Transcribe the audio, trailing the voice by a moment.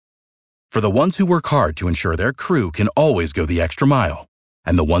For the ones who work hard to ensure their crew can always go the extra mile,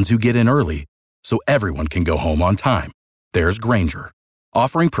 and the ones who get in early so everyone can go home on time, there's Grainger,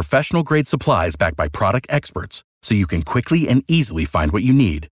 offering professional-grade supplies backed by product experts so you can quickly and easily find what you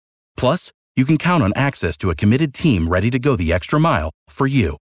need. Plus, you can count on access to a committed team ready to go the extra mile for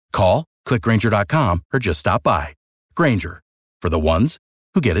you. Call, click Grainger.com, or just stop by. Grainger, for the ones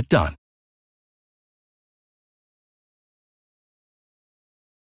who get it done.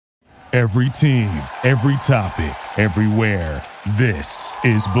 Every team, every topic, everywhere. This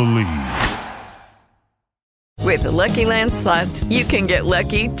is Believe. With the Lucky Land Slots, you can get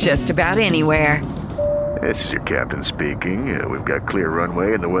lucky just about anywhere. This is your captain speaking. We've got clear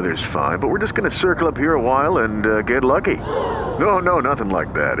runway and the weather's fine, but we're just going to circle up here a while and get lucky. No, nothing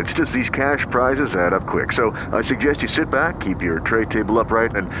like that. It's just these cash prizes add up quick. So I suggest you sit back, keep your tray table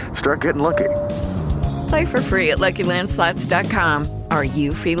upright, and start getting lucky. Play for free at LuckyLandSlots.com. Are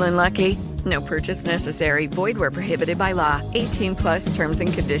you feeling lucky? No purchase necessary. Void where prohibited by law. 18+ terms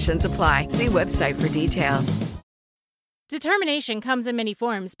and conditions apply. See website for details. Determination comes in many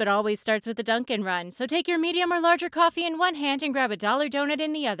forms, but always starts with a Dunkin' Run. So take your medium or larger coffee in one hand and grab a $1 donut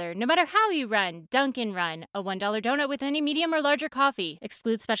in the other. No matter how you run, Dunkin' Run. A $1 donut with any medium or larger coffee.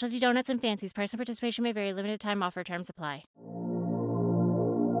 Excludes specialty donuts and fancies. Price and participation may vary. Limited time offer. Terms apply.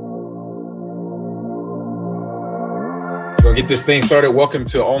 So get this thing started. Welcome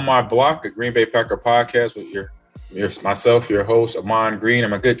to On My Block, a Green Bay Packer podcast with myself, your host, Amon Green,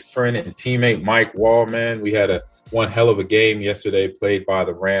 and my good friend and teammate, Mike Wallman. We had one hell of a game yesterday played by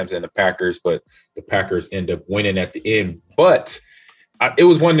the Rams and the Packers, but the Packers end up winning at the end. But it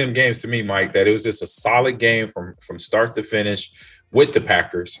was one of them games to me, Mike, that it was just a solid game from start to finish with the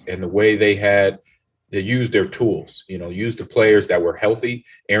Packers and the way they used their tools, used the players that were healthy.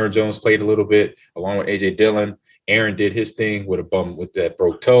 Aaron Jones played a little bit along with A.J. Dillon. Aaron did his thing with that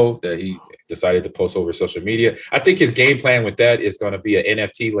broke toe that he decided to post over social media. I think his game plan with that is going to be an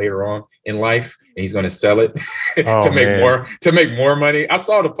NFT later on in life, and he's going to sell it to make more money.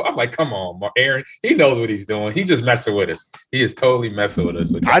 I'm like, come on, Aaron. He knows what he's doing. He's just messing with us. He is totally messing with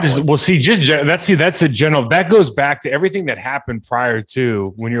us. That's a general. That goes back to everything that happened prior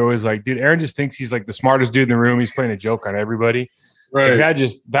to when you're always like, dude, Aaron just thinks he's like the smartest dude in the room. He's playing a joke on everybody. Right. Like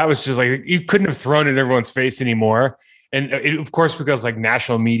that was just like, you couldn't have thrown it in everyone's face anymore. And of course, because like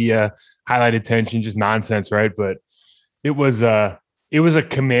national media highlighted attention, just nonsense. Right. But it was a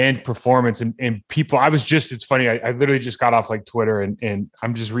command performance and people, it's funny. I literally just got off like Twitter and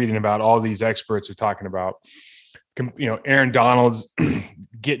I'm just reading about all these experts are talking about, Aaron Donald's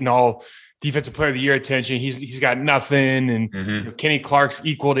getting all defensive player of the year attention. He's got nothing. And Kenny Clark's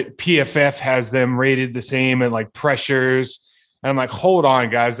equal to PFF has them rated the same and like pressures. And I'm like, hold on,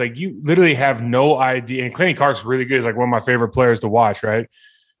 guys. Like, you literally have no idea. And Kenny Clark's really good. He's like one of my favorite players to watch, right?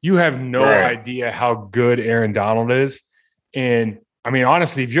 You have no idea how good Aaron Donald is. And I mean,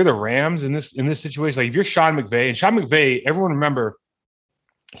 honestly, if you're the Rams in this situation, like if you're Sean McVay, and Sean McVay, everyone remember,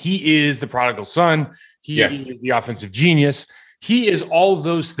 he is the prodigal son. He is the offensive genius. He is all of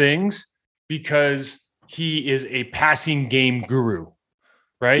those things because he is a passing game guru,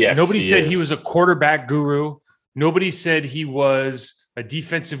 right? Yes, Nobody said he was a quarterback guru. Nobody said he was a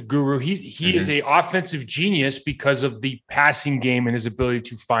defensive guru. He is a offensive genius because of the passing game and his ability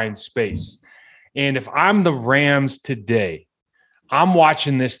to find space. And if I'm the Rams today, I'm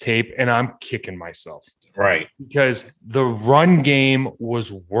watching this tape and I'm kicking myself. Right. Because the run game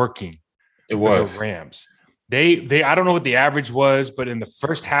was working. It was. For the Rams. They I don't know what the average was, but in the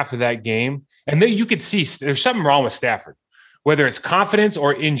first half of that game, and then you could see there's something wrong with Stafford. Whether it's confidence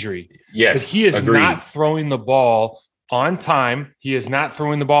or injury. Yes, he is not throwing the ball on time. He is not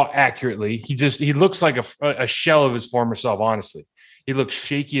throwing the ball accurately. He looks like a shell of his former self, honestly. He looks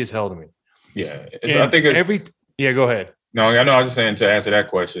shaky as hell to me. Yeah. I think go ahead. No, I know. I was just saying to answer that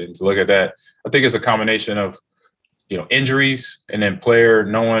question, to look at that, I think it's a combination of, injuries and then player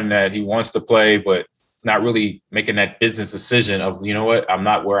knowing that he wants to play, but not really making that business decision of, you know what, I'm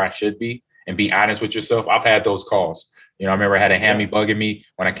not where I should be, and be honest with yourself. I've had those calls. I remember I had a hammy bugging me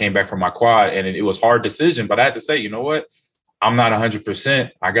when I came back from my quad, and it was a hard decision, but I had to say, you know what? I'm not 100%.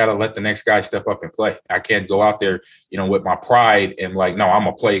 I got to let the next guy step up and play. I can't go out there, with my pride and like, no, I'm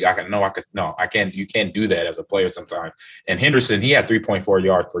a play. I can't. You can't do that as a player sometimes. And Henderson, he had 3.4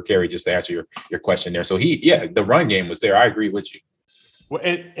 yards per carry, just to answer your question there. So the run game was there. I agree with you. Well,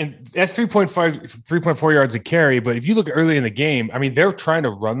 and that's 3.4 yards a carry. But if you look early in the game, I mean, they're trying to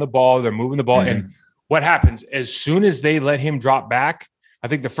run the ball. They're moving the ball. And what happens as soon as they let him drop back? I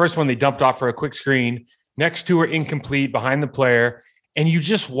think the first one they dumped off for a quick screen. Next two are incomplete behind the player. And you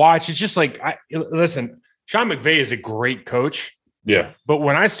just watch. It's just like, listen, Sean McVay is a great coach. Yeah. But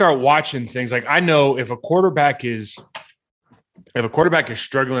when I start watching things, like I know if a quarterback is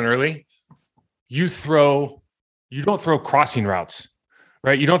struggling early, you don't throw crossing routes,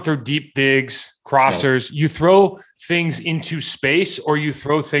 right? You don't throw deep digs, crossers. No. You throw things into space, or you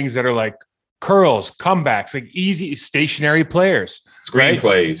throw things that are like curls, comebacks, like easy stationary players, screen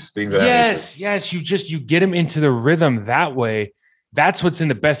plays, things like that. Yes. You get them into the rhythm that way. That's what's in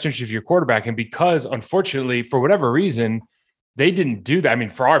the best interest of your quarterback. And because unfortunately, for whatever reason, they didn't do that. I mean,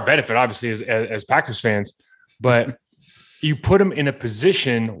 for our benefit, obviously, as Packers fans, but you put them in a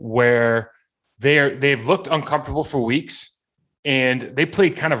position where they've looked uncomfortable for weeks, and they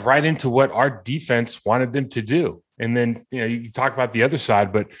played kind of right into what our defense wanted them to do. And then, you talk about the other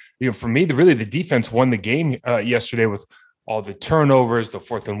side, but for me, the defense won the game yesterday with all the turnovers, the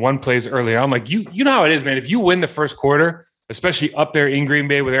 4th and 1 plays early on. Like you know how it is, man. If you win the first quarter, especially up there in Green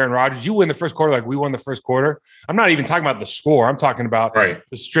Bay with Aaron Rodgers, you win the first quarter like we won the first quarter. I'm not even talking about the score. I'm talking about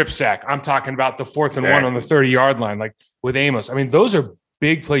the strip sack. I'm talking about the 4th and 1 on the 30-yard line, like with Amos. I mean, those are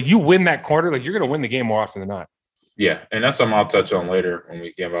big plays. You win that quarter, like you're going to win the game more often than not. Yeah, and that's something I'll touch on later when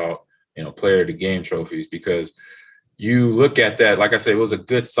we give out, player of the game trophies, because you look at that, like I said, it was a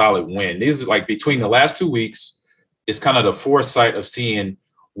good, solid win. These are like between the last 2 weeks, it's kind of the foresight of seeing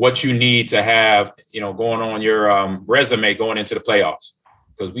what you need to have, going on your resume going into the playoffs.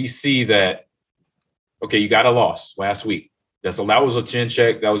 Because we see that, okay, you got a loss last week. That was a chin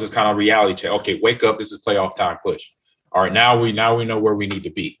check. That was just kind of a reality check. Okay, wake up. This is playoff time. Push. All right, now we know where we need to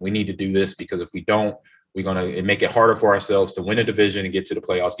be. We need to do this, because if we don't, we're going to make it harder for ourselves to win a division and get to the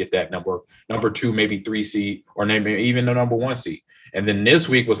playoffs, get that number 2, maybe 3 seed, or maybe even the number 1 seed. And then this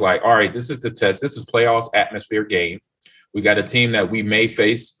week was like, all right, this is the test. This is playoffs atmosphere game. We got a team that we may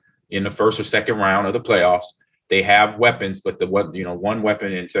face in the first or second round of the playoffs. They have weapons, but one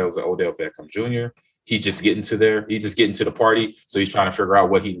weapon in terms of Odell Beckham Jr., he's just getting to the party. So he's trying to figure out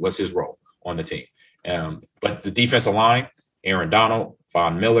what's his role on the team. But the defensive line, Aaron Donald,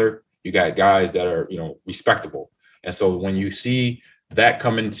 Von Miller, you got guys that are, respectable. And so when you see that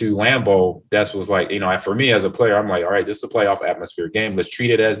coming to Lambeau, that's was like, for me as a player, I'm like, all right, this is a playoff atmosphere game. Let's treat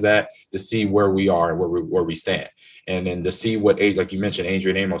it as that, to see where we are and where we stand. And then to see what, like you mentioned,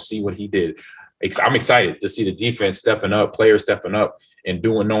 Adrian Amos, see what he did. I'm excited to see the defense stepping up, players stepping up and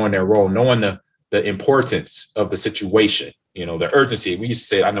knowing their role, knowing the importance of the situation. The urgency. We used to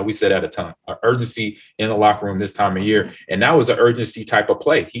say, I know we said at a time, urgency in the locker room this time of year. And that was an urgency type of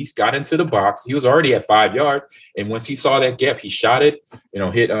play. He's got into the box. He was already at 5 yards. And once he saw that gap, he shot it,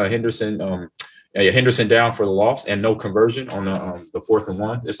 hit Henderson down for the loss and no conversion on the 4th and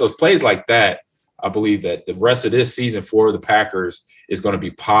 1. And so plays like that, I believe that the rest of this season for the Packers is going to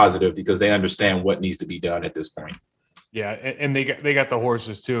be positive, because they understand what needs to be done at this point. Yeah. And they got the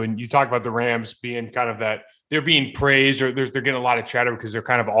horses too. And you talk about the Rams being kind of that, they're being praised, or they're getting a lot of chatter because they're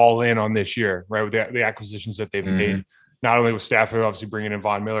kind of all in on this year, right? With the acquisitions that they've made, not only with Stafford, obviously bringing in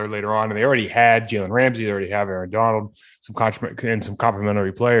Von Miller later on, and they already had Jalen Ramsey, they already have Aaron Donald, some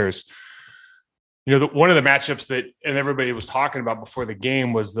complementary players. One of the matchups that, and everybody was talking about before the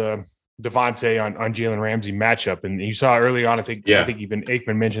game, was the Devontae on Jalen Ramsey matchup. And you saw early on, I think even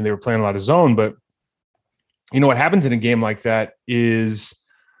Aikman mentioned they were playing a lot of zone, but what happens in a game like that is,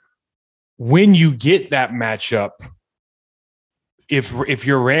 when you get that matchup, if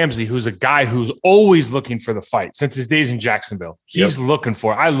you're Ramsey, who's a guy who's always looking for the fight since his days in Jacksonville, he's looking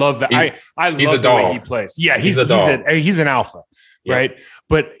for it. I love that. I love the way he plays. Yeah, he's an alpha, right?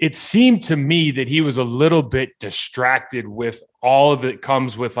 But it seemed to me that he was a little bit distracted with all of it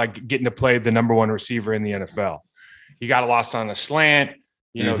comes with like getting to play the number 1 receiver in the NFL. He got lost on a slant.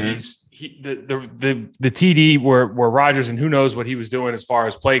 He's the TD where Rodgers, and who knows what he was doing as far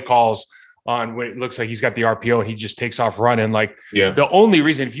as play calls on when it looks like he's got the RPO and he just takes off running. The only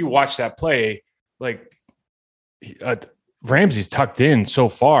reason, if you watch that play, Ramsey's tucked in so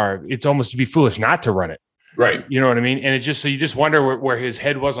far, it's almost to be foolish not to run it. Right. You know what I mean? And you just wonder where his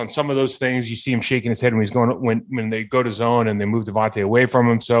head was on some of those things. You see him shaking his head when he's going, when they go to zone and they move Devontae away from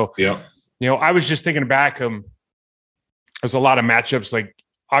him. So, I was just thinking back, there's a lot of matchups, like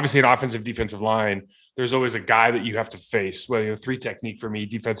obviously an offensive defensive line, there's always a guy that you have to face, whether 3 technique for me,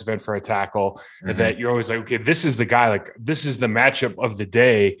 defensive end for a tackle, and that you're always like, okay, this is the guy, like this is the matchup of the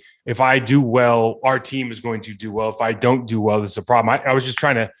day. If I do well, our team is going to do well. If I don't do well, this is a problem. I was just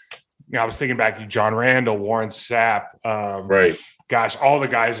trying to, I was thinking back to John Randall, Warren Sapp, right. Gosh, all the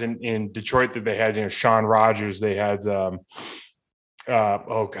guys in Detroit that they had, Sean Rogers, they had, oh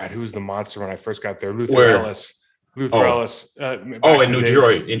God, who was the monster when I first got there? Luther Ellis. In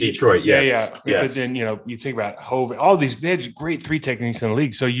Detroit. Yes. Yeah. But then, you think about Hove, all these, they had great 3 techniques in the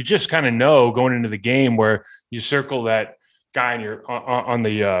league. So you just kind of know going into the game where you circle that guy on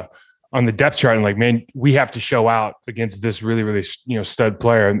the depth chart and like, man, we have to show out against this really, really, stud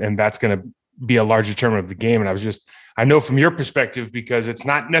player. And that's going to be a large determinant of the game. And I know from your perspective, because it's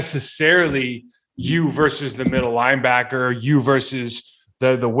not necessarily you versus the middle linebacker, you versus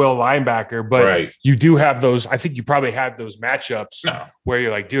the will linebacker, but you do have those. I think you probably have those matchups where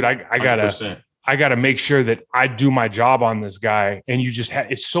you're like, dude, I gotta make sure that I do my job on this guy. And you just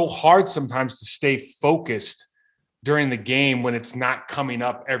it's so hard sometimes to stay focused during the game when it's not coming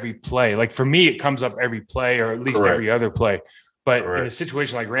up every play. Like for me, it comes up every play or at least every other play. But in a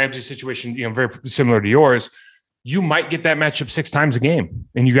situation like Ramsey's situation, very similar to yours, you might get that matchup 6 times a game,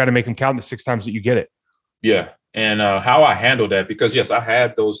 and you got to make them count the 6 times that you get it. Yeah. And how I handled that, because yes, I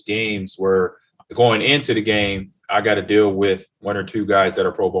had those games where going into the game, I got to deal with 1 or 2 guys that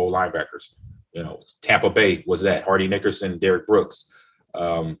are Pro Bowl linebackers. Tampa Bay was that Hardy Nickerson, Derek Brooks,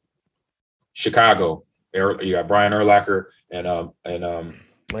 Chicago. You got Brian Urlacher and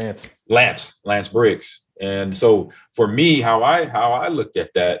Lance Briggs. And so for me, how I looked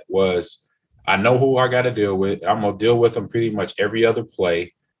at that was, I know who I got to deal with. I'm going to deal with them pretty much every other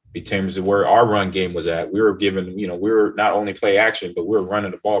play in terms of where our run game was at. We were given, we were not only play action, but we were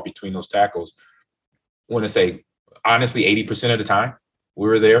running the ball between those tackles. I want to say, honestly, 80% of the time we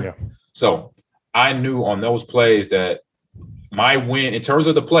were there. Yeah. So I knew on those plays that my win, in terms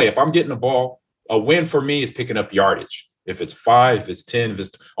of the play, if I'm getting the ball, a win for me is picking up yardage. If it's 5, if it's 10, if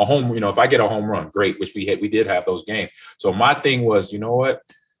it's a home, if I get a home run, great, which we did have those games. So my thing was,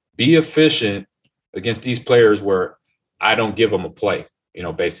 be efficient against these players where I don't give them a play,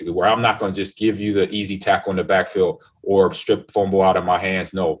 basically where I'm not going to just give you the easy tackle in the backfield or strip fumble out of my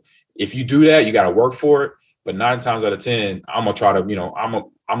hands. No, if you do that, you got to work for it. But 9 times out of 10, I'm going to try to,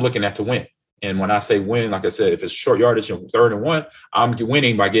 I'm looking at to win. And when I say win, like I said, if it's short yardage and 3rd and 1, I'm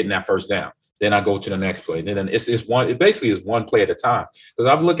winning by getting that first down. Then I go to the next play. And then it basically is one play at a time. Because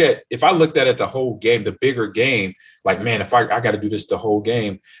if I looked at it the whole game, the bigger game, like, man, if I got to do this the whole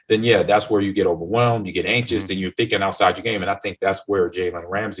game, then yeah, that's where you get overwhelmed, you get anxious, then you're thinking outside your game. And I think that's where Jalen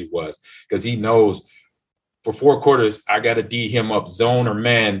Ramsey was, because he knows for 4 quarters, I got to D him up zone or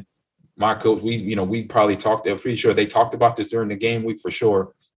man. My coach, we probably talked, I'm pretty sure they talked about this during the game week for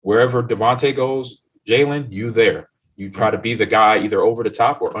sure. Wherever Devontae goes, Jalen, you there. You try to be the guy either over the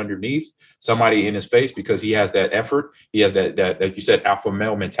top or underneath somebody in his face, because he has that effort. He has that like you said, alpha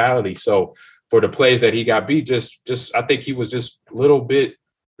male mentality. So for the plays that he got beat, just I think he was just a little bit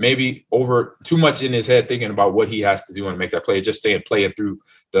maybe over too much in his head thinking about what he has to do and make that play. Just playing through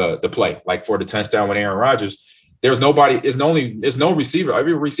the play. Like for the touchdown with Aaron Rodgers, there's no receiver.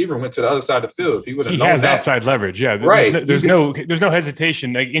 Every receiver went to the other side of the field. If he would have known has outside leverage. Yeah. Right. There's no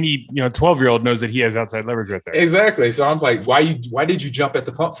hesitation. Like any 12-year-old knows that he has outside leverage right there. Exactly. So I'm like, why did you jump at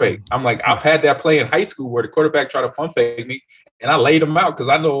the pump fake? I'm like, I've had that play in high school where the quarterback tried to pump fake me and I laid him out because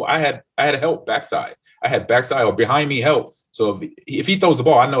I know I had help backside. I had backside or behind me help. So if he throws the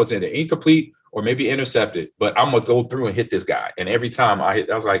ball, I know it's either incomplete or maybe intercepted, but I'm going to go through and hit this guy. And every time I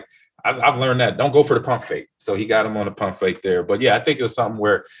was like, I've learned that. Don't go for the pump fake. So he got him on the pump fake there. But, yeah, I think it was something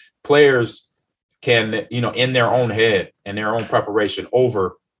where players can, in their own head and their own preparation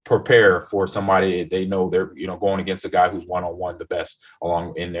prepare for somebody they know they're, going against a guy who's one-on-one the best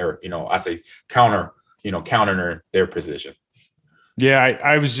along in their, I say countering their position. Yeah,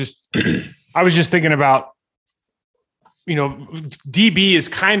 I was just thinking about, DB is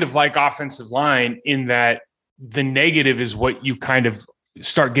kind of like offensive line in that the negative is what you kind of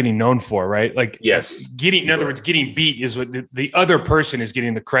start getting known for, right? Like, yes, in other words, getting beat is what the other person is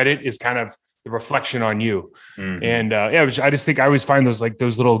getting the credit, is kind of the reflection on you. Mm-hmm. And I just think I always find those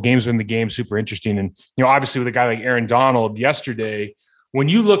little games within the game super interesting. And, obviously with a guy like Aaron Donald yesterday, when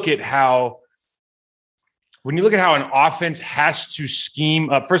you look at how an offense has to scheme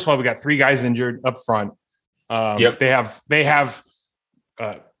up, first of all, we got 3 guys injured up front. Yep. They have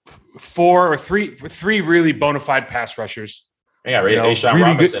 3 really bona fide pass rushers. Yeah, right. Ashawn really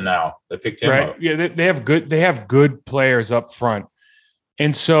Robinson good, now. They picked him up. Yeah, they have good players up front.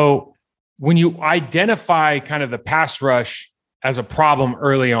 And so when you identify kind of the pass rush as a problem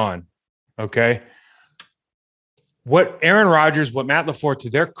early on, okay, what Aaron Rodgers, what Matt LaFleur,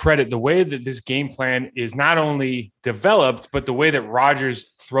 to their credit, the way that this game plan is not only developed, but the way that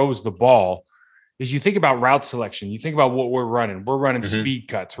Rodgers throws the ball is, you think about route selection. You think about what we're running. We're running speed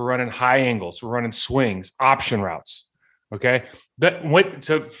cuts. We're running high angles. We're running swings, option routes. Okay.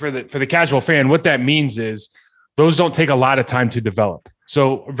 So for the casual fan, what that means is those don't take a lot of time to develop.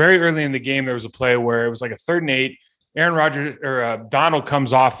 So very early in the game, there was a play where it was like a 3rd and 8. Aaron Rodgers or Donald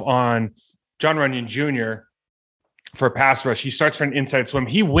comes off on John Runyon Jr. for a pass rush. He starts for an inside swim.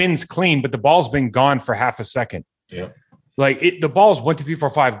 He wins clean, but the ball's been gone for half a second. Yeah. the ball's 1, 2, 3, 4,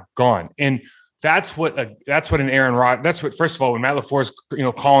 5 gone. And that's what an Aaron Rodgers, that's what, first of all, when Matt LaFleur is,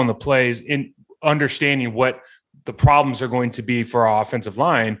 calling the plays and understanding what the problems are going to be for our offensive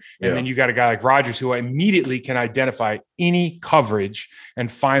line. And then you got a guy like Rodgers who immediately can identify any coverage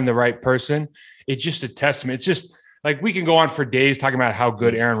and find the right person. It's just a testament. It's just like, we can go on for days talking about how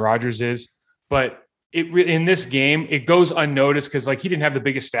good Aaron Rodgers is, but in this game, it goes unnoticed because he didn't have the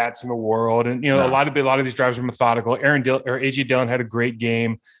biggest stats in the world. And, a lot of these drives are methodical. AJ Dillon had a great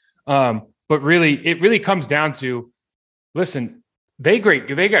game. But really, it really comes down to, listen, they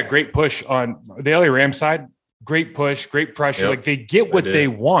got great push on the LA Rams side, great push, great pressure. Yep. They get what they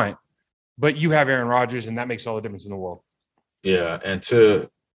want, but you have Aaron Rodgers, and that makes all the difference in the world. Yeah, and to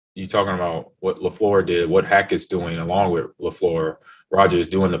you talking about what LaFleur did, what Hackett's doing along with LaFleur, Rodgers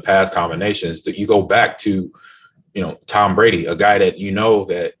doing the pass combinations, that you go back to, Tom Brady, a guy that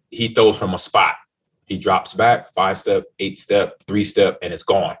that he throws from a spot. He drops back 5-step, 8-step, 3-step, and it's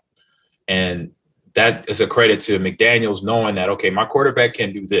gone. And that is a credit to McDaniels knowing that, okay, my quarterback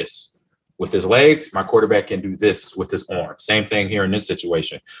can do this with his legs. My quarterback can do this with his arm. Same thing here in this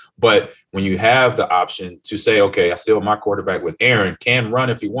situation. But when you have the option to say, okay, my quarterback with Aaron can run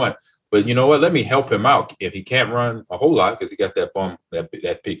if he wants, but you know what? Let me help him out if he can't run a whole lot because he got that bum,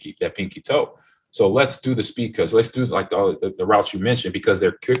 that pinky toe. So let's do the speed cuts. Let's do the routes you mentioned because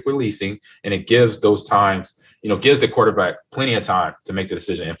they're quick releasing, and it gives those times, gives the quarterback plenty of time to make the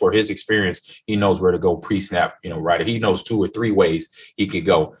decision. And for his experience, he knows where to go pre-snap, right? He knows 2 or 3 ways he could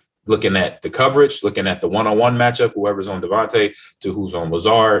go. Looking at the coverage, looking at the one-on-one matchup, whoever's on Devontae, to who's on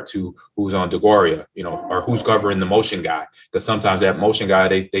Lazard, to who's on DeGoria, or who's covering the motion guy. Because sometimes that motion guy,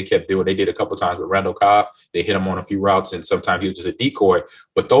 they kept doing, they did a couple of times with Randall Cobb. They hit him on a few routes, and sometimes he was just a decoy.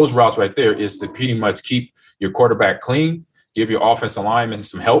 But those routes right there is to pretty much keep your quarterback clean, give your offensive lineman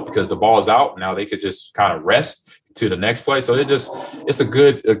some help because the ball is out. Now they could just kind of rest to the next play. So it's a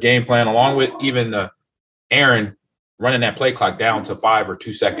good game plan, along with even Aaron running that play clock down to 5 or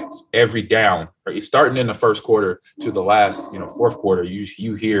 2 seconds every down, right? Starting in the first quarter to the last, fourth quarter,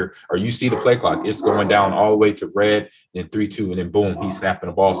 you hear or you see the play clock. It's going down all the way to red, then 3-2, and then boom, he's snapping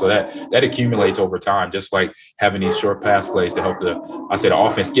the ball. So that accumulates over time, just like having these short pass plays to help the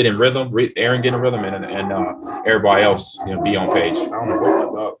offense get in rhythm, Aaron get in rhythm, and everybody else, be on page. I don't know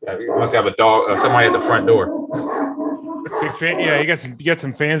what the dog. You must have a dog. Somebody at the front door. Big fan. Yeah, you got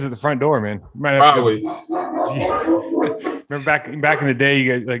some fans at the front door, man. You might have Probably. Remember back in the day,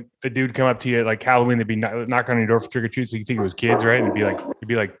 you got a dude come up to you at Halloween. They'd be knocking on your door for trick or treat, so you think it was kids, right? And it'd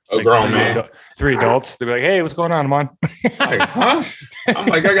be like a grown man, 3 adults. They'd be like, "Hey, what's going on, man?" Huh?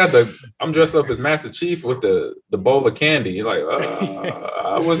 I'm dressed up as Master Chief with the bowl of candy. You're like,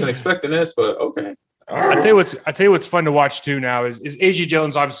 I wasn't expecting this, but okay. Right. I tell you what's fun to watch too now is AJ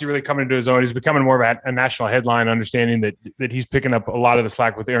Dillon's obviously really coming into his own. He's becoming more of a national headline, understanding that he's picking up a lot of the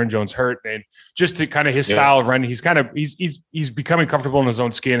slack with Aaron Jones hurt, and just to kind of his style of running, he's becoming comfortable in his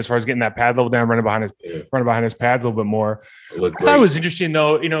own skin as far as getting that pad level down, running behind his pads a little bit more. I thought it was interesting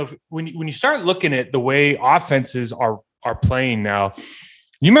though, when you start looking at the way offenses are playing now.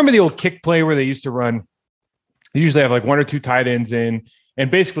 You remember the old kick play where they used to run? They usually have 1 or 2 tight ends in. And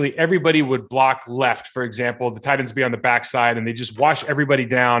basically everybody would block left, for example, the tight ends be on the backside and they just wash everybody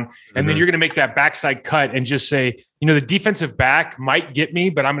down. And then you're going to make that backside cut and just say, the defensive back might get me,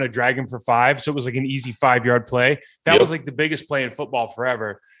 but I'm going to drag him for 5. So it was an easy 5-yard play. That was the biggest play in football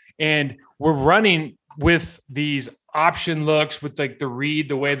forever. And we're running with these option looks with the read,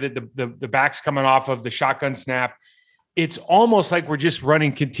 the way that the back's coming off of the shotgun snap. It's almost like we're just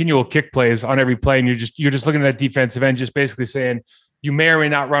running continual kick plays on every play. And you're just looking at that defensive end, just basically saying, you may or may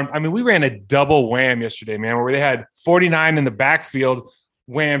not run. I mean, we ran a double wham yesterday, man, where they had 49 in the backfield,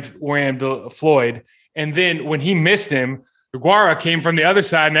 whammed Floyd. And then when he missed him, Guara came from the other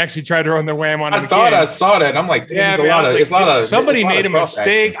side and actually tried to run the wham on him. I thought I saw that. I'm like, somebody made a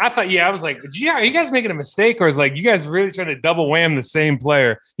mistake. I was like, are you guys making a mistake? Or is you guys really trying to double wham the same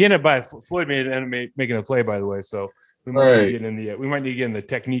player? He ended up Floyd ended up making a play, by the way. So we might need to get in the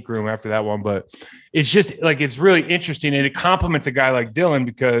technique room after that one, but it's just it's really interesting, and it complements a guy like Dillon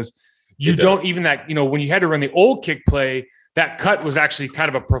because you don't even that when you had to run the old kick play, that cut was actually kind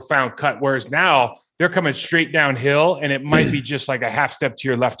of a profound cut, whereas now they're coming straight downhill, and it might be just a half step to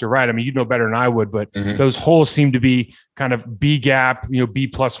your left or right. I mean, you know better than I would, but those holes seem to be kind of B gap,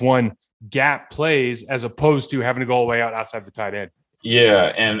 B+1 gap plays as opposed to having to go all the way outside the tight end.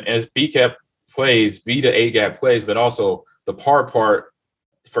 Yeah, and as B gap plays, B to A gap plays, but also the part for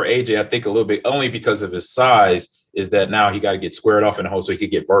AJ, I think a little bit only because of his size is that now he got to get squared off in the hole so he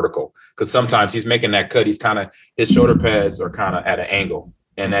could get vertical. Because sometimes he's making that cut, his shoulder pads are kind of at an angle,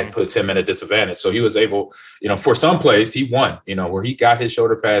 and that puts him at a disadvantage. So he was able, for some plays, he won, where he got his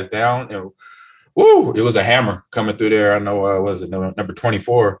shoulder pads down and it was a hammer coming through there. I know, was it number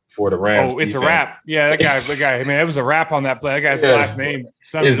 24 for the Rams? Oh, it's defense. A wrap. Yeah, that guy. I mean, it was a wrap on that play. That guy's last name.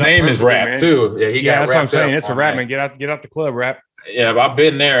 His name is Rap too. Yeah, that's what I'm saying. It's a wrap, man. Get out the club, Rap. Yeah, but I've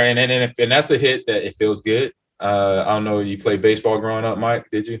been there, and that's a hit that it feels good. I don't know. You played baseball growing up,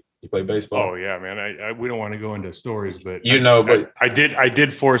 Mike? Did you? You played baseball? Oh yeah, man. We don't want to go into stories, but but I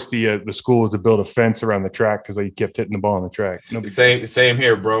did force the school to build a fence around the track because I kept hitting the ball on the track. Same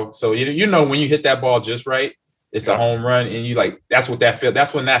here, bro. So when you hit that ball just right, it's a home run, and you that's what that feels.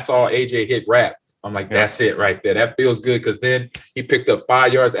 That's when I saw AJ hit Rap. I'm like, that's it right there. That feels good because then he picked up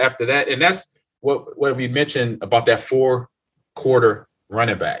 5 yards after that, and that's what we mentioned about that 4-quarter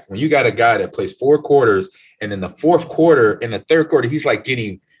running back. When you got a guy that plays 4 quarters, and in the fourth quarter and the third quarter, he's like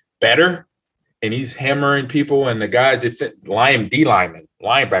getting better, and he's hammering people, and the guys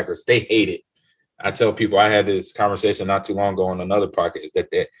linebackers, they hate it. I tell people, I had this conversation not too long ago on another podcast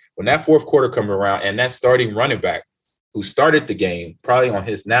that when that fourth quarter comes around and that starting running back who started the game probably on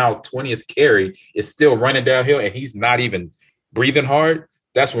his now 20th carry is still running downhill and he's not even breathing hard,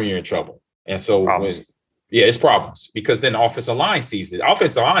 that's when you're in trouble. And so it's problems because then the offensive line sees it.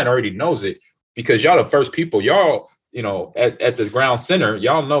 Offensive line already knows it because y'all the first people, at the ground center,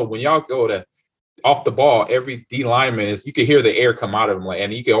 y'all know when y'all go to off the ball, every D lineman you can hear the air come out of them,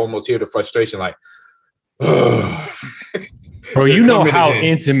 and you can almost hear the frustration, like, bro, you know how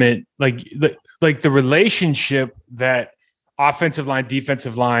intimate, like the relationship that offensive line,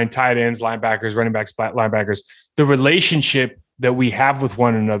 defensive line, tight ends, linebackers, running backs, linebackers, the relationship that we have with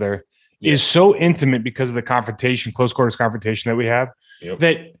one another is so intimate because of the confrontation, close quarters confrontation that we have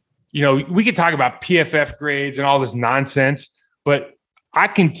that. We could talk about PFF grades and all this nonsense, but I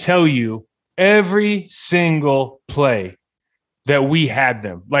can tell you every single play that we had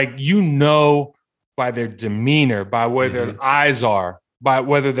them, by their demeanor, by where their eyes are, by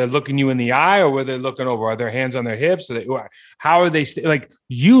whether they're looking you in the eye or whether they're looking over, are their hands on their hips? How are they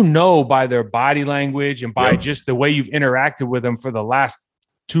by their body language and by just the way you've interacted with them for the last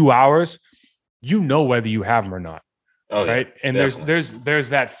 2 hours, whether you have them or not. Oh, right. Yeah, and there's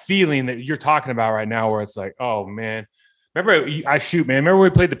that feeling that you're talking about right now where it's like, oh man, remember when we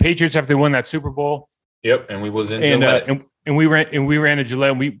played the Patriots after they won that Super Bowl? Yep. And we was in Gillette. And we ran to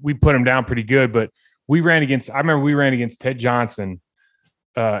Gillette and we put them down pretty good, but I remember we ran against Ted Johnson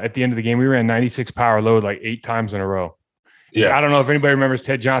at the end of the game. We ran 96 power load 8 times in a row. Yeah. I don't know if anybody remembers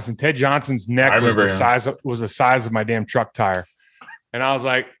Ted Johnson. Ted Johnson's neck was the size of my damn truck tire. And I was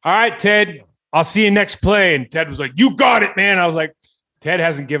like, all right, Ted, I'll see you next play. And Ted was like, you got it, man. I was like, Ted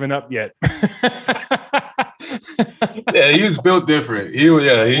hasn't given up yet. Yeah, he was built different.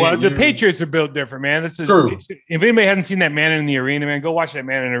 The Patriots are built different, man. This is true. If anybody hasn't seen that Man in the Arena, man, go watch that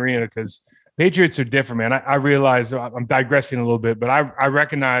Man in the Arena because Patriots are different, man. I realize I'm digressing a little bit, but I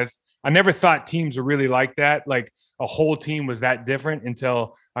recognize I never thought teams were really like that. Like a whole team was that different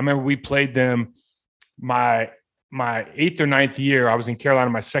until I remember we played them my 8th or 9th year. I was in Carolina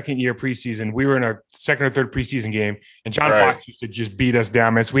my 2nd year preseason. We were in our 2nd or 3rd preseason game, and John Fox used to just beat us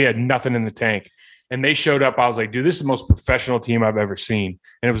down, man. So we had nothing in the tank. And they showed up. I was like, dude, this is the most professional team I've ever seen.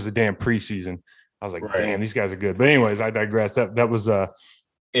 And it was the damn preseason. I was like, damn, these guys are good. But anyways, I digress. That was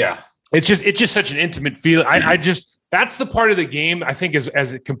It's just such an intimate feel. That's the part of the game I think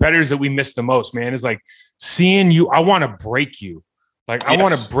as competitors that we miss the most, man, is like seeing you. I want to break you. I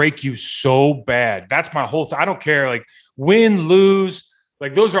want to break you so bad. That's my whole thing. I don't care, win, lose.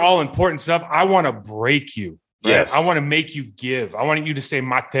 Those are all important stuff. I want to break you. Right? Yes. I want to make you give. I want you to say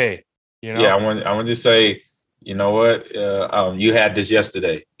mate. Yeah, I want to say, you know what? You had this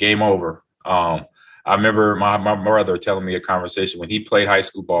yesterday. Game over. I remember my brother telling me a conversation when he played high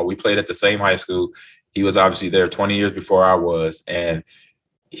school ball. We played at the same high school. He was obviously there 20 years before I was. And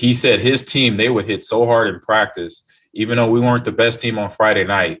he said his team, they would hit so hard in practice, even though we weren't the best team on Friday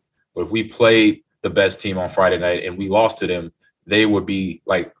night. But if we played the best team on Friday night and we lost to them, they would be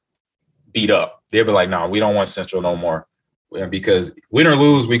beat up. They'd be like, no, we don't want Central no more. Because win or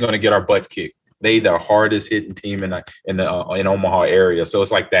lose, we're going to get our butts kicked. They the hardest hitting team in Omaha area. So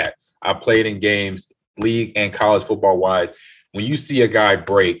it's like that. I played in games, league and college football wise. When you see a guy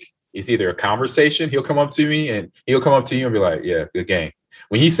break, it's either a conversation. He'll come up to me and he'll come up to you and be like, yeah, good game.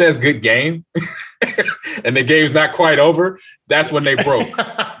 When he says good game and the game's not quite over, that's when they broke.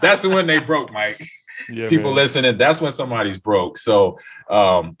 That's when they broke, Mike. people listening, that's when somebody's broke. So,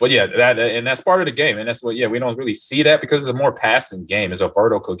 but yeah, that's part of the game. And that's what, we don't really see that because it's a more passing game. It's a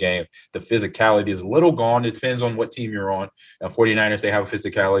vertical game. The physicality is a little gone. It depends on what team you're on. 49ers, they have a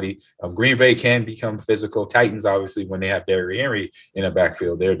physicality. Green Bay can become physical. Titans, obviously, when they have Derrick Henry in the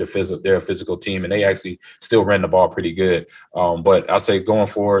backfield, they're a physical team, and they actually still ran the ball pretty good. But I'll say going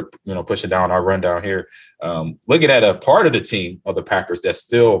forward, pushing down our rundown here, looking at a part of the team of the Packers that's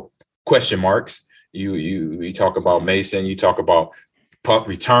still question marks. You talk about Mason, you talk about punt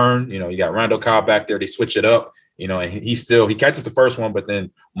return, you got Randall Cobb back there, they switch it up, and he catches the first one, but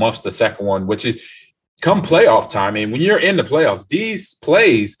then muffs the second one, which is come playoff time. And when you're in the playoffs, these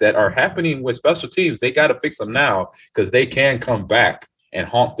plays that are happening with special teams, they got to fix them now because they can come back and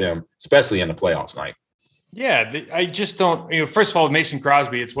haunt them, especially in the playoffs, Mike. Yeah, I just don't, first of all, with Mason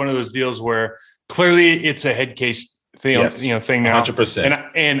Crosby, it's one of those deals where clearly it's a head case thing, thing now.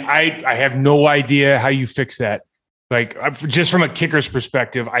 100%. And I have no idea how you fix that. Like just from a kicker's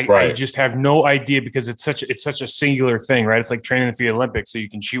perspective, I just have no idea because it's such a singular thing, right? It's like training for the Olympics, so you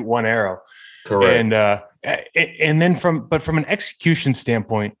can shoot one arrow. Correct. And then from an execution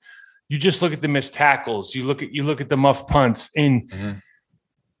standpoint, you just look at the missed tackles, you look at the muff punts, and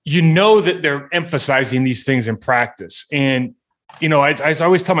that they're emphasizing these things in practice. And I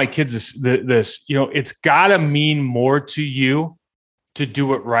always tell my kids this, it's got to mean more to you to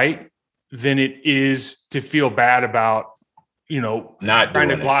do it right than it is to feel bad about, not trying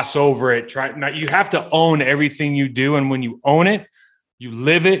to gloss over it. You have to own everything you do. And when you own it, you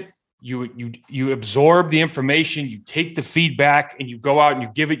live it, you absorb the information, you take the feedback, and you go out and you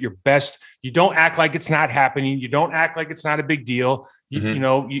give it your best. You don't act like it's not happening. You don't act like it's not a big deal.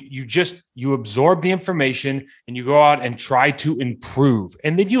 You absorb the information and you go out and try to improve.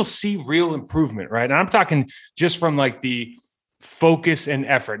 And then you'll see real improvement, right? And I'm talking just from like the focus and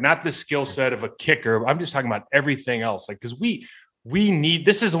effort, not the skill set of a kicker. I'm just talking about everything else. Like, because we need,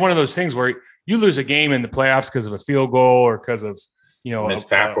 this is one of those things where you lose a game in the playoffs because of a field goal or because of, a missed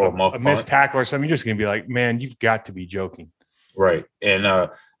tackle or something. You're just going to be like, man, you've got to be joking. Right.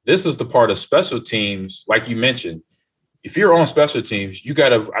 And this is the part of special teams, like you mentioned. If you're on special teams, you got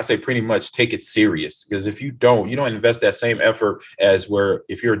to, I say, pretty much take it serious, because if you don't invest that same effort as where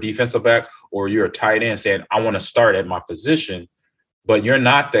if you're a defensive back or you're a tight end saying, I want to start at my position, but you're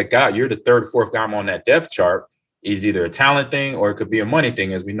not that guy. You're the third, fourth guy on that depth chart. Is either a talent thing or it could be a money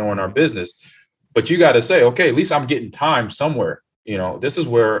thing, as we know in our business. But you got to say, okay, at least I'm getting time somewhere. This is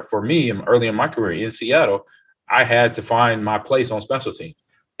where, for me, early in my career in Seattle, I had to find my place on special teams.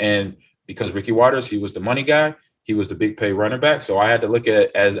 And because Ricky Watters, he was the money guy, he was the big pay running back. So I had to look at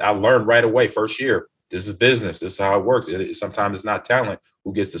it as I learned right away, first year, this is business. This is how it works. Sometimes it's not talent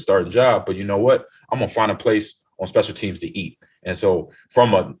who gets the starting job, but you know what? I'm going to find a place on special teams to eat. And so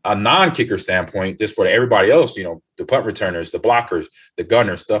from a non-kicker standpoint, just for everybody else, the punt returners, the blockers, the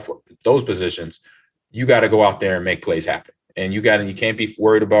gunners, stuff, those positions, you got to go out there and make plays happen. And you can't be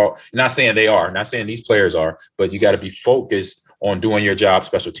worried about, not saying they are, not saying these players are, but you got to be focused on doing your job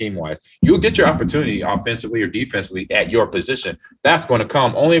special team wise. You'll get your opportunity offensively or defensively at your position. That's going to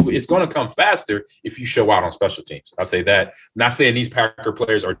come it's going to come faster if you show out on special teams. I'll say that. I'm not saying these Packer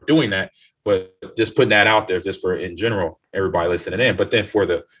players are doing that, but just putting that out there just for, in general, everybody listening in. But then for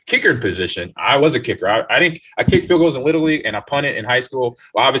the kicker position, I was a kicker. I kicked field goals in Little League and I punted in high school.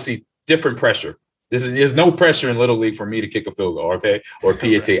 Well, obviously different pressure. There's no pressure in Little League for me to kick a field goal, okay, or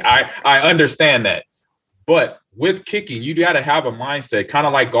PAT. I understand that. But with kicking, you got to have a mindset, kind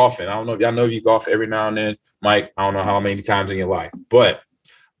of like golfing. I don't know if y'all know you golf every now and then, Mike. I don't know how many times in your life. But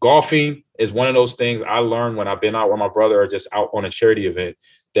golfing is one of those things I learned when I've been out with my brother or just out on a charity event,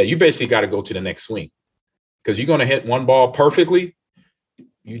 that you basically got to go to the next swing. Because you're going to hit one ball perfectly.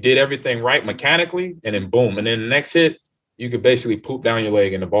 You did everything right mechanically, and then boom. And then the next hit, you could basically poop down your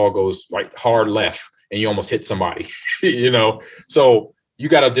leg and the ball goes like hard left and you almost hit somebody, So you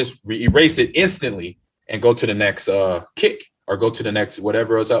got to just erase it instantly and go to the next kick or go to the next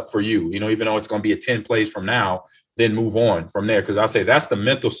whatever is up for you, even though it's going to be a 10 plays from now, then move on from there. Because I say that's the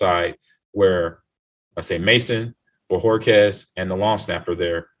mental side where I say Mason, Bojorquez, and the long snapper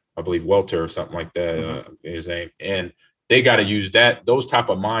there, I believe Welter or something like that, his name. And they got to use those type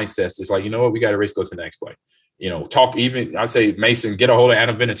of mindsets. It's like, we got to race, go to the next play. I say Mason, get a hold of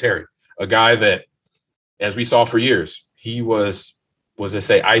Adam Vinatieri, a guy that, as we saw for years, he was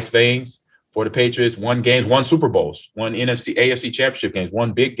ice veins for the Patriots, won games, won Super Bowls, won AFC championship games,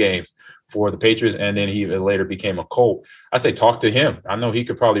 won big games for the Patriots, and then he later became a Colt. I say talk to him. I know he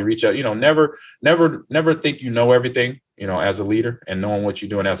could probably reach out. Never think you know everything. as a leader and knowing what you're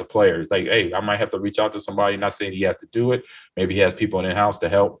doing as a player. Like, hey, I might have to reach out to somebody, not saying he has to do it. Maybe he has people in the house to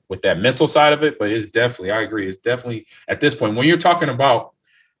help with that mental side of it. But it's definitely, I agree, it's definitely at this point, when you're talking about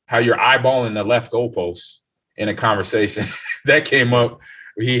how you're eyeballing the left goalpost in a conversation that came up,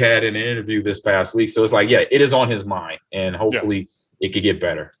 he had in an interview this past week. So it's like, yeah, it is on his mind, and hopefully it could get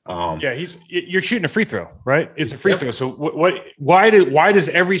better. You're shooting a free throw, right? It's a free throw. So why does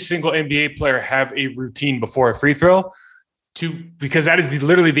every single NBA player have a routine before a free throw? Because that is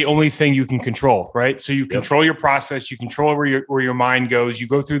literally the only thing you can control, right? So you control your process, you control where your mind goes, you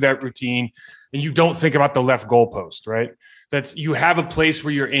go through that routine, and you don't think about the left goalpost, right? You have a place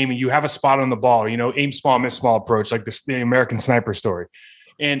where you're aiming, you have a spot on the ball, aim small, miss small approach, like the American Sniper story.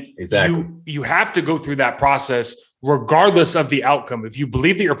 And exactly, you have to go through that process regardless of the outcome. If you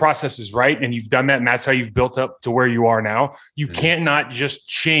believe that your process is right and you've done that and that's how you've built up to where you are now, you can't not just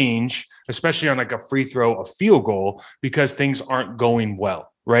change, especially on like a free throw, a field goal, because things aren't going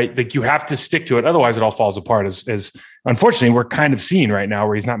well, right? Like you have to stick to it. Otherwise it all falls apart, as unfortunately we're kind of seeing right now,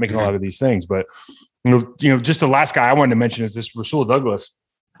 where he's not making a lot of these things. But just the last guy I wanted to mention is this Rasul Douglas.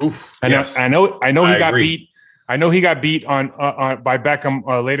 Oof, I know he got beat. I know he got beat on by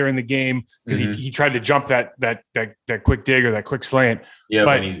Beckham later in the game because he tried to jump that quick dig or that quick slant. Yeah,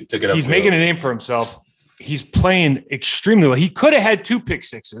 but he took it up. He's making a name for himself. He's playing extremely well. He could have had 2 pick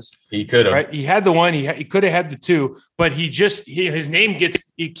sixes. He could have. Right? He had the one. He could have had the 2, but his name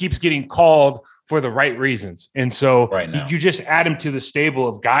keeps getting called for the right reasons. And so you just add him to the stable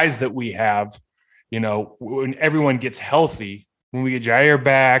of guys that we have. When everyone gets healthy, when we get Jair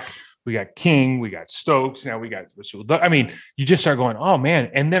back. We got King, we got Stokes, now we got Rasul. I mean, you just start going, oh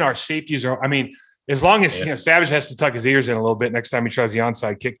man. And then our safeties are, as long as Savage has to tuck his ears in a little bit next time he tries the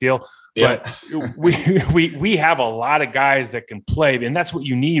onside kick deal. But we have a lot of guys that can play, and that's what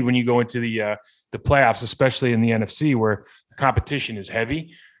you need when you go into the playoffs, especially in the NFC where the competition is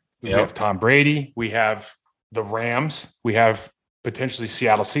heavy. We have Tom Brady, we have the Rams, we have potentially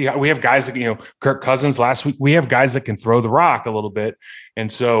Seattle Seahawks. We have guys that, Kirk Cousins last week. We have guys that can throw the rock a little bit.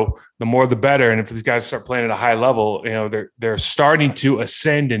 And so the more, the better. And if these guys start playing at a high level, they're starting to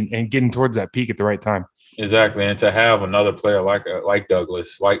ascend and getting towards that peak at the right time. Exactly. And to have another player like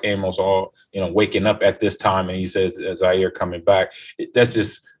Douglas, like Amos, all, waking up at this time, and he says, Zaire coming back, that's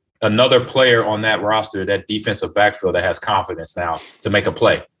just another player on that roster, that defensive backfield that has confidence now to make a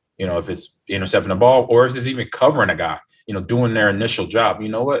play. If it's intercepting the ball or if it's even covering a guy. Doing their initial job. You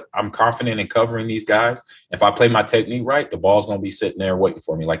know what? I'm confident in covering these guys. If I play my technique right, the ball's going to be sitting there waiting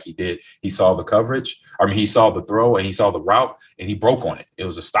for me like he did. He saw the coverage. He saw the throw and he saw the route and he broke on it. It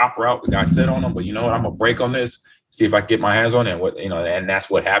was a stop route. The guy set on him, but you know what? I'm going to break on this, see if I can get my hands on it. And that's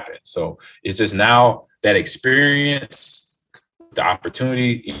what happened. So it's just now that experience, the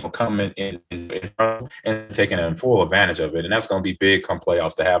opportunity, coming in and taking full advantage of it. And that's going to be big come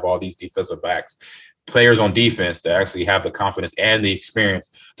playoffs to have all these defensive backs, players on defense that actually have the confidence and the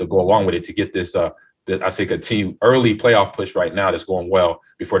experience to go along with it to get this, I think, a team early playoff push right now that's going well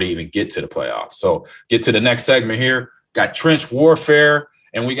before they even get to the playoffs. So get to the next segment here. Got trench warfare,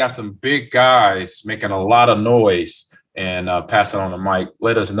 and we got some big guys making a lot of noise. And pass it on to Mike.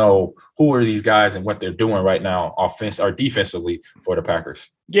 Let us know who are these guys and what they're doing right now, offense or defensively for the Packers.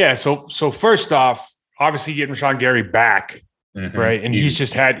 Yeah. So first off, obviously getting Rashawn Gary back. Right. And he's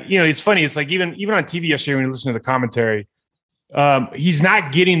just had, it's funny. It's like even on TV yesterday, when you listen to the commentary, he's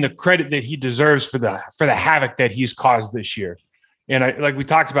not getting the credit that he deserves for the havoc that he's caused this year. And like we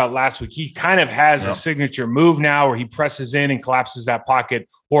talked about last week, he kind of has a signature move now where he presses in and collapses that pocket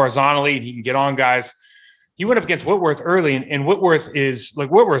horizontally and he can get on guys. He went up against Whitworth early, and Whitworth is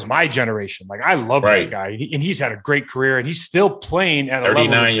my generation. Like, I love that guy. And he's had a great career and he's still playing at a level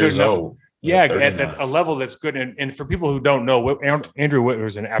that's good enough. Old. Yeah, at a level that's good. And for people who don't know, Andrew Whitworth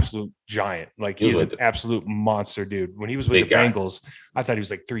is an absolute giant. Like, he's an absolute monster, dude. When he was with the Bengals, I thought he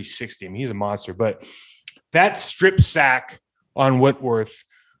was like 360. He's a monster. But that strip sack on Whitworth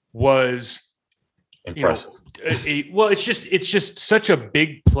was impressive. It's just such a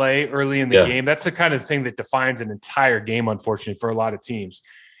big play early in the game. That's the kind of thing that defines an entire game, unfortunately, for a lot of teams.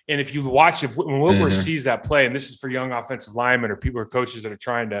 And if you watch, when Whitworth sees that play, and this is for young offensive linemen or people or coaches that are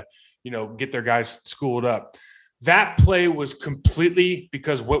trying to, get their guys schooled up. That play was completely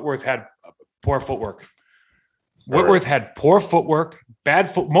because Whitworth had poor footwork. Whitworth had poor footwork,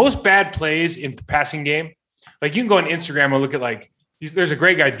 most bad plays in the passing game. Like, you can go on Instagram and look at there's a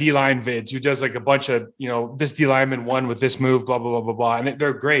great guy, D-line vids, who does like a bunch of, this D lineman won with this move, blah, blah, blah, blah, blah. And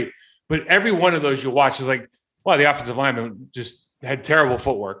they're great. But every one of those you'll watch is like, wow, the offensive lineman just had terrible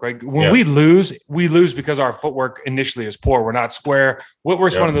footwork. Like, when we lose because our footwork initially is poor. We're not square.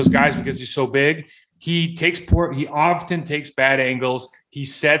 Whitworth's one of those guys because he's so big. He often takes bad angles. He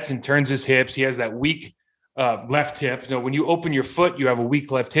sets and turns his hips. He has that weak left hip. You know, when you open your foot, you have a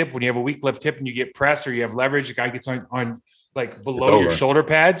weak left hip. When you have a weak left hip and you get pressed or you have leverage, the guy gets on like below your shoulder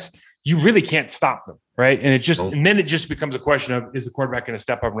pads, you really can't stop them, right? And and then it just becomes a question of, is the quarterback going to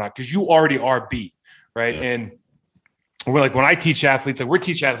step up or not? Because you already are beat, right? Yeah. And we're like, when I teach athletes, like, we're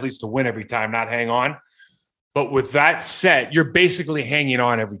teaching athletes to win every time, not hang on. But with that set, you're basically hanging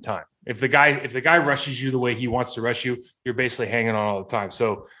on every time. If the guy rushes you the way he wants to rush you, you're basically hanging on all the time.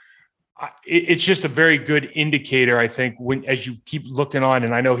 So it's just a very good indicator, I think, as you keep looking on.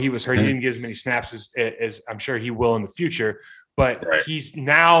 And I know he was hurt; he didn't get as many snaps as I'm sure he will in the future. But he's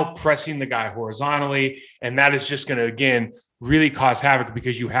now pressing the guy horizontally, and that is just going to again really cause havoc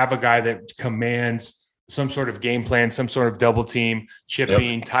because you have a guy that commands some sort of game plan, some sort of double team,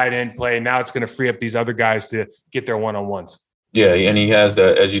 chipping, tight end play. Now it's going to free up these other guys to get their one-on-ones. Yeah, and he has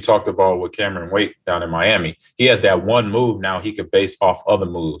as you talked about with Cameron Wake down in Miami, he has that one move now he could base off other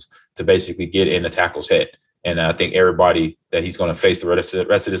moves to basically get in the tackle's head. And I think everybody that he's going to face the rest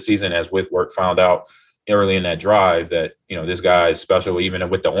of the season, as Whitworth found out early in that drive, that, you know, this guy is special. Even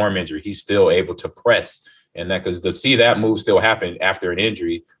with the arm injury, he's still able to press. And that, because to see that move still happen after an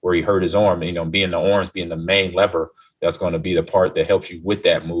injury where he hurt his arm, you know, being the main lever, that's going to be the part that helps you with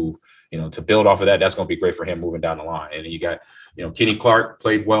that move. You know, to build off of that, that's going to be great for him moving down the line. And you got, you know, Kenny Clark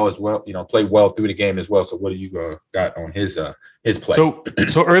played well as well, you know, played well through the game as well. So what do you got on his play?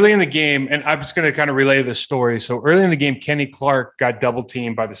 So early in the game, and I'm just going to kind of relay the story. So early in the game, Kenny Clark got double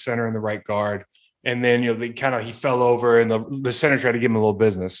teamed by the center and the right guard. And then, you know, he fell over and the center tried to give him a little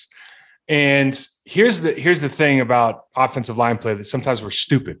business. And here's the thing about offensive line play that sometimes we're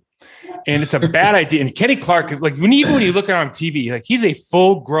stupid. And it's a bad idea. And Kenny Clark, like when you look at him on TV, like he's a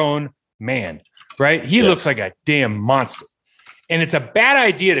full-grown man, right? He looks like a damn monster. And it's a bad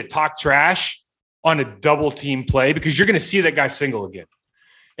idea to talk trash on a double team play because you're going to see that guy single again.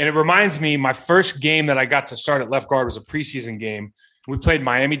 And it reminds me, my first game that I got to start at left guard was a preseason game. We played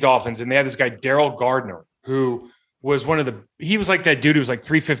Miami Dolphins, and they had this guy, Daryl Gardner, who was he was like that dude who was like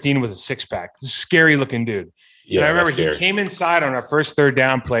 315 with a six-pack. Scary-looking dude. Yeah, and I remember he came inside on our first third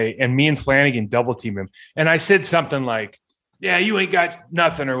down play, and me and Flanagan double-teamed him. And I said something like, yeah, you ain't got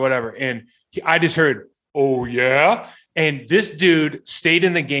nothing or whatever. And I just heard, oh, yeah? And this dude stayed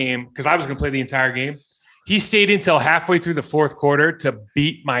in the game because I was going to play the entire game. He stayed until halfway through the fourth quarter to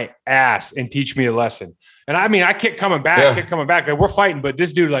beat my ass and teach me a lesson. And I mean, I kept coming back. Like, we're fighting, but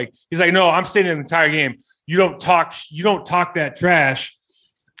this dude, like, he's like, no, I'm staying in the entire game. You don't talk that trash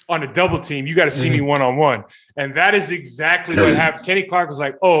on a double team. You got to see me one-on-one. And that is exactly what happened. Kenny Clark was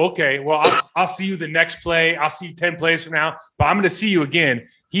like, oh, okay, well, I'll see you the next play. I'll see you 10 plays from now, but I'm going to see you again.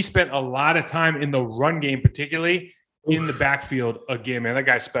 He spent a lot of time in the run game, particularly in the backfield again, man. That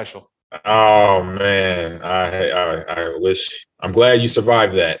guy's special. Oh, man. I wish – I'm glad you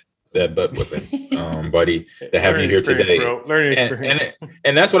survived that butt whipping, buddy, to have you here today. Bro. Learning experience.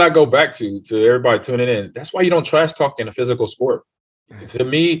 And that's what I go back to everybody tuning in. That's why you don't trash talk in a physical sport. To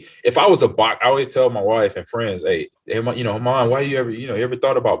me, if I was a boxer, I always tell my wife and friends, hey, you know, Mom, why you ever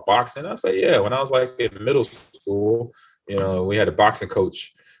thought about boxing? I say, yeah, when I was like in middle school, you know, we had a boxing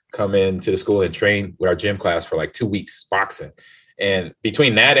coach come into the school and train with our gym class for like 2 weeks boxing. And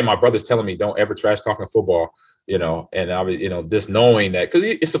between that and my brothers telling me, don't ever trash talk in football, you know, and I was, you know, just knowing that, because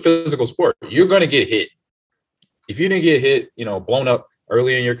it's a physical sport, you're going to get hit. If you didn't get hit, you know, blown up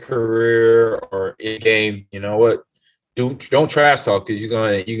early in your career or in game, you know what? Don't trash talk, because you're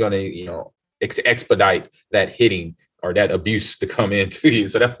gonna you know, expedite that hitting or that abuse to come into you.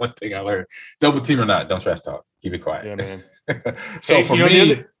 So that's one thing I learned. Double team or not, don't trash talk. Keep it quiet. Yeah, man. So for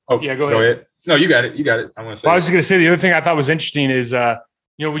me, go ahead. No, you got it. I want to say. Well, I was just gonna say the other thing I thought was interesting is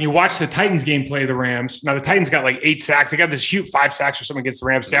you know, when you watch the Titans game play the Rams, now the Titans got like 8 sacks. They got this 5 sacks or something against the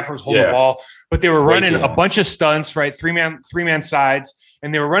Rams. Stafford was holding the ball, but they were running a bunch of stunts, right? Three man sides,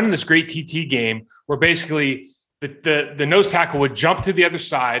 and they were running this great TT game where basically the nose tackle would jump to the other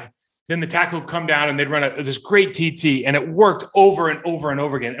side, then the tackle would come down and they'd run this great TT, and it worked over and over and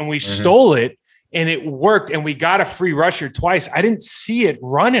over again. And we stole it, and it worked, and we got a free rusher twice. I didn't see it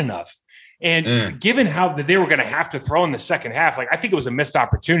run enough. And given how they were going to have to throw in the second half, like I think it was a missed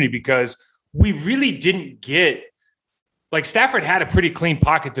opportunity because we really didn't get – like Stafford had a pretty clean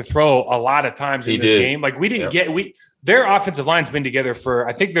pocket to throw a lot of times in this game. Like we didn't their offensive line's been together for –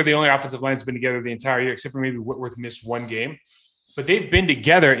 I think they're the only offensive line's been together the entire year, except for maybe Whitworth missed one game. But they've been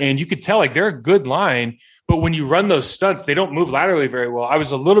together, and you could tell like they're a good line. But when you run those stunts, they don't move laterally very well. I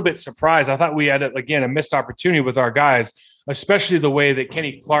was a little bit surprised. I thought we had, again, a missed opportunity with our guys, especially the way that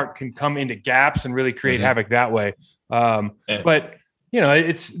Kenny Clark can come into gaps and really create havoc that way. But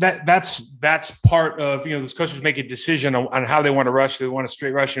it's that's part of, those coaches make a decision on how they want to rush. They want a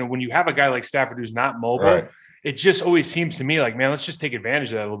straight rush. When you have a guy like Stafford who's not mobile, right, it just always seems to me like, man, let's just take advantage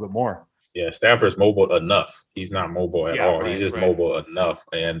of that a little bit more. Yeah, Stafford's mobile enough. He's not mobile at all. Right, he's just mobile enough.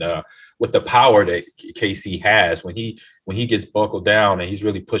 And with the power that KC has, when he gets buckled down and he's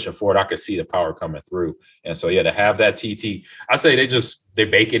really pushing forward, I could see the power coming through. And so, to have that TT, I say they're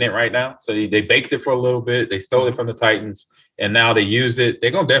baking it right now. So they baked it for a little bit. They stole it from the Titans, and now they used it.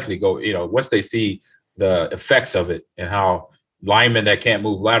 They're going to definitely go, once they see the effects of it and how linemen that can't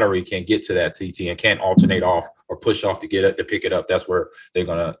move laterally can get to that TT and can't alternate off or push off to get it, to pick it up. That's where they're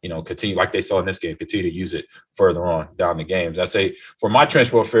going to, continue, like they saw in this game, continue to use it further on down the games. I say for my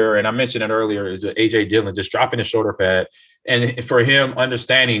transfer affair, and I mentioned it earlier, is A.J. Dillon just dropping his shoulder pad. And for him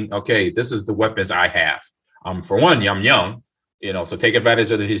understanding, okay, this is the weapons I have. For one, I'm young, so take advantage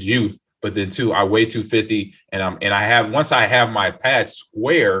of his youth. But then two, I weigh 250, and once I have my pad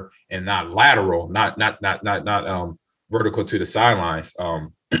square and not lateral, not vertical to the sidelines,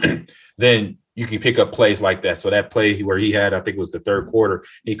 then you can pick up plays like that. So that play where he had, I think it was the third quarter,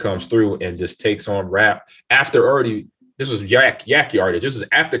 he comes through and just takes on Rapp after already, this was yak yardage. This is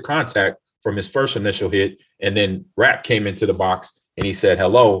after contact from his first initial hit. And then Rapp came into the box and he said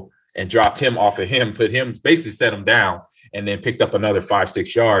hello and dropped him off of him, basically set him down, and then picked up another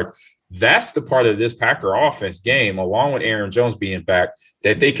 5-6 yards. That's the part of this Packer offense game, along with Aaron Jones being back,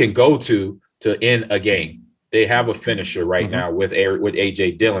 that they can go to end a game. They have a finisher right now with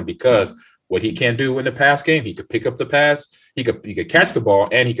A.J. Dillon, because what he can do in the pass game, he could pick up the pass, he could catch the ball,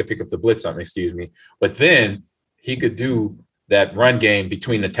 and he could pick up the blitz, But then he could do that run game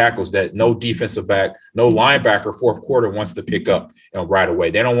between the tackles that no defensive back, no linebacker fourth quarter wants to pick up right away.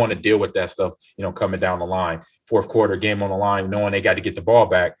 They don't want to deal with that stuff, coming down the line. Fourth quarter, game on the line, knowing they got to get the ball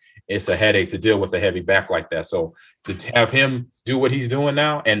back. It's a headache to deal with a heavy back like that. So to have him do what he's doing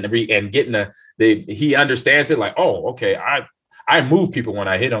now and getting he understands it, like, oh, okay, I move people when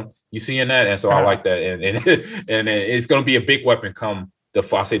I hit them. You seeing that? And so I like that. And it's going to be a big weapon come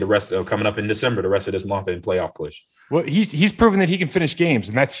the rest of coming up in December, the rest of this month in playoff push. Well, he's proven that he can finish games,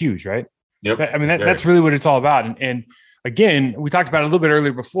 and that's huge, right? Yep. That's really what it's all about. And again, we talked about it a little bit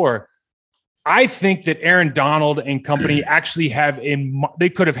earlier before. I think that Aaron Donald and company actually they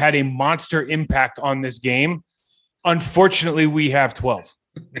could have had a monster impact on this game. Unfortunately, we have 12,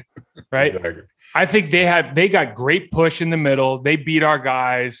 right? Exactly. I think they got great push in the middle. They beat our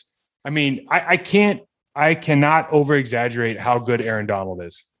guys. I mean, I cannot over exaggerate how good Aaron Donald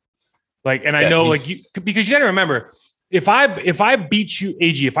is. Like, and I know because you got to remember, if I beat you,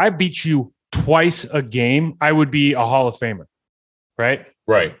 AG, if I beat you twice a game, I would be a Hall of Famer, right?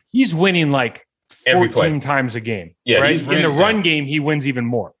 Right. He's winning like 14 times a game. Yeah. Right. In the run game, he wins even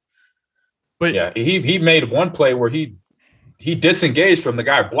more. But yeah, he made one play where he disengaged from the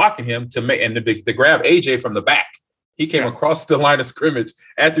guy blocking him to grab AJ from the back. He came across the line of scrimmage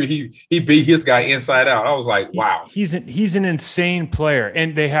after he beat his guy inside out. I was like, wow. He's an insane player.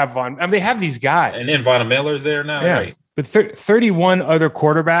 And they have they have these guys. And then Von Miller's there now. Yeah. Right. But 31 other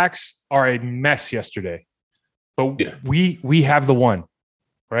quarterbacks are a mess yesterday. But we have the one.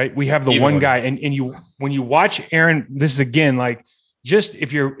 Right. We have the one guy. And when you watch Aaron, this is again, like, just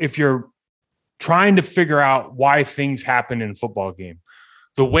if you're trying to figure out why things happen in a football game,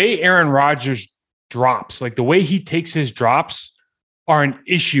 the way Aaron Rodgers drops, like the way he takes his drops, are an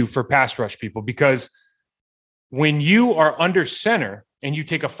issue for pass rush people, because when you are under center and you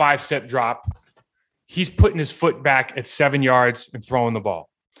take a 5-step drop, he's putting his foot back at 7 yards and throwing the ball.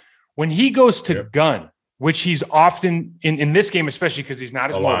 When he goes to gun, which he's often in this game, especially because he's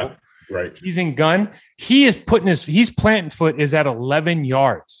not as mobile. Right. He's in gun. He's planting foot is at 11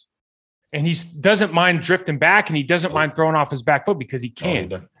 yards. And he doesn't mind drifting back, and he doesn't mind throwing off his back foot because he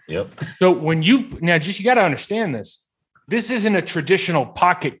can. Yep. So you got to understand this. This isn't a traditional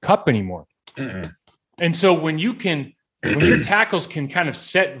pocket cup anymore. Mm-mm. And so when your tackles can kind of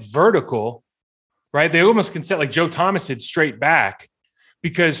set vertical, right? They almost can set, like Joe Thomas did, straight back,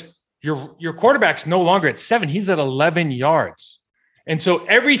 because your quarterback's no longer at 7. He's at 11 yards. And so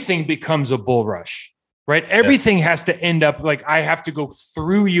everything becomes a bull rush, right? Everything has to end up like, I have to go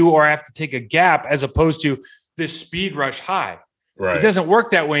through you, or I have to take a gap, as opposed to this speed rush high. Right. It doesn't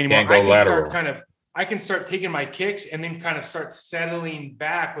work that way anymore. I can start taking my kicks and then kind of start settling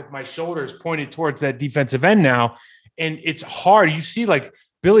back with my shoulders pointed towards that defensive end now. And it's hard. You see, like,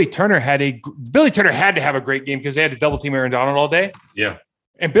 Billy Turner had to have a great game because they had to double team Aaron Donald all day. Yeah.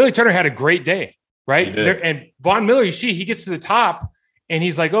 And Billy Turner had a great day, right? And Von Miller, you see, he gets to the top and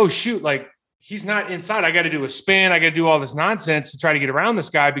he's like, oh, shoot, like, he's not inside. I got to do a spin. I got to do all this nonsense to try to get around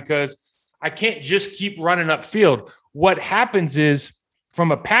this guy because I can't just keep running upfield. What happens is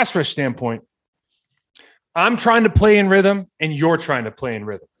from a pass rush standpoint, I'm trying to play in rhythm and you're trying to play in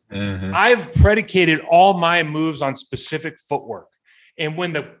rhythm. Mm-hmm. I've predicated all my moves on specific footwork. And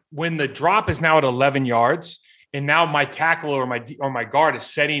when the drop is now at 11 yards and now my tackle or my guard is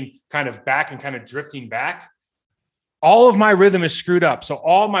setting kind of back and kind of drifting back, all of my rhythm is screwed up. So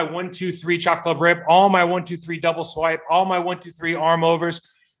all my 1-2-3 chop club rip, all my 1-2-3 double swipe, all my 1-2-3 arm overs,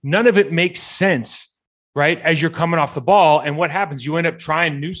 none of it makes sense, right? As you're coming off the ball. And what happens? You end up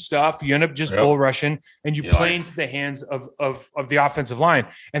trying new stuff. You end up just bull rushing and you play into the hands of the offensive line.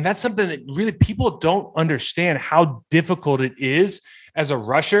 And that's something that really people don't understand how difficult it is as a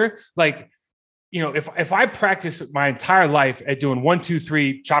rusher. Like, you know, if I practice my entire life at doing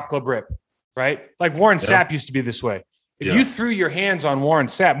 1-2-3 chop club rip, right? Like Warren Sapp used to be this way. If you threw your hands on Warren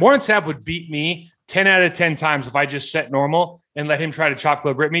Sapp would beat me 10 out of 10 times if I just set normal and let him try to chop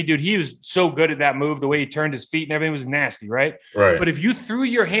club rip me. Dude, he was so good at that move. The way he turned his feet and everything was nasty, right? Right. But if you threw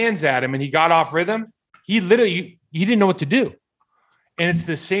your hands at him and he got off rhythm, he didn't know what to do. And it's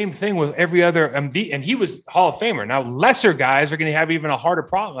the same thing with every other MD. And he was Hall of Famer. Now, lesser guys are going to have even a harder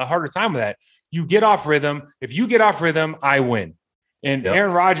time with that. You get off rhythm. If you get off rhythm, I win. And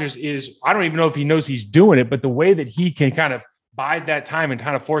Aaron Rodgers I don't even know if he knows he's doing it, but the way that he can kind of bide that time and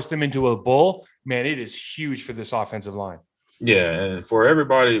kind of force them into a bull, man, it is huge for this offensive line. Yeah, and for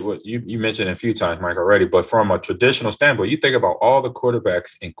everybody, what you mentioned a few times, Mike, already, but from a traditional standpoint, you think about all the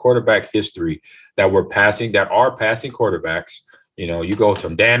quarterbacks in quarterback history that are passing quarterbacks. You know, you go to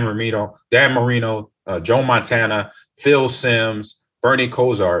Dan Marino, Joe Montana, Phil Simms, Bernie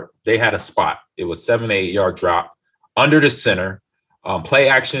Kosar. They had a spot. It was 7 to 8 yard drop under the center. Play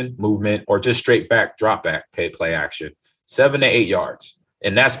action movement or just straight back drop back play action 7 to 8 yards,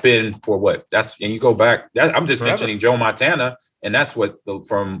 and that's been for what and you go back. I'm just mentioning Joe Montana, and that's what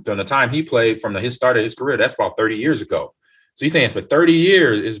from the time he played from his start of his career. That's about 30 years ago. So he's saying for 30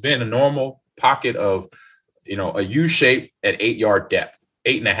 years it's been a normal pocket of a U shape at 8 yard depth,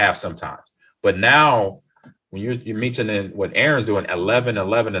 8.5 sometimes. But now when you're mentioning what Aaron's doing 11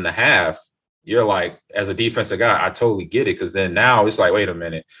 and a half. You're like, as a defensive guy, I totally get it. Because then now it's like, wait a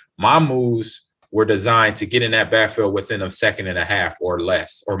minute, my moves were designed to get in that backfield within a second and a half or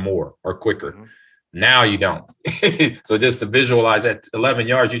less or more or quicker. Mm-hmm. Now you don't. So just to visualize that 11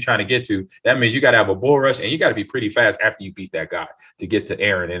 yards you're trying to get to, that means you got to have a bull rush and you got to be pretty fast after you beat that guy to get to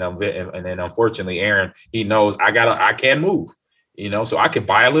Aaron. And then unfortunately, Aaron, he knows I can move, so I can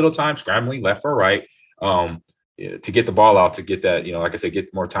buy a little time scrambling left or right. To get the ball out, to get that, like I said,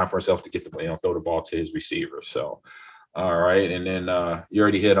 get more time for himself to get the, throw the ball to his receiver. So, all right. And then you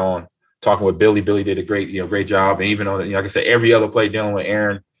already hit on talking with Billy. Billy did a great job. And even on, like I said, every other play dealing with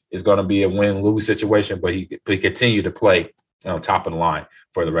Aaron is going to be a win-lose situation, but he continued to play top of the line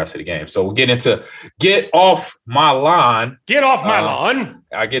for the rest of the game. So we'll get into get off my lawn. Get off my lawn.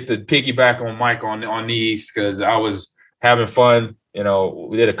 I get to piggyback on Mike on these because I was having fun.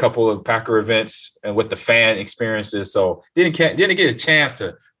 We did a couple of Packer events and with the fan experiences. So didn't get a chance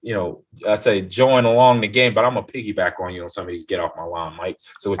to, I say join along the game, but I'm gonna piggyback on some of these get off my lawn, Mike.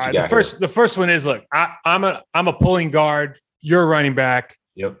 So what you got? The first one is, look, I'm a pulling guard. You're a running back.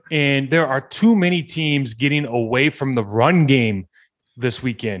 Yep. And there are too many teams getting away from the run game this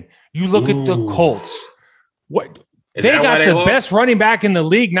weekend. You look at the Colts. They got the best running back in the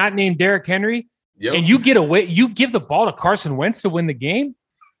league, not named Derrick Henry. Yep. And you give the ball to Carson Wentz to win the game.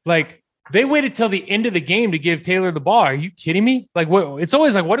 Like, they waited till the end of the game to give Taylor the ball. Are you kidding me? Like, it's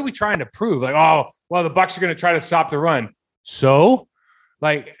always like, what are we trying to prove? Like, oh, well, the Bucs are going to try to stop the run. So,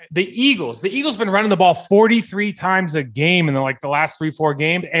 like, the Eagles been running the ball 43 times a game in the last 3-4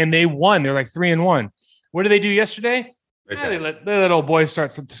 games, and they won. They're like 3-1. What did they do yesterday? They let old boys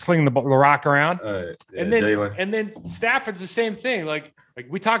start slinging the rock around. And then Stafford's the same thing. Like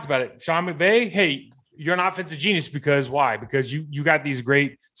we talked about it. Sean McVay, hey, you're an offensive genius because why? Because you got these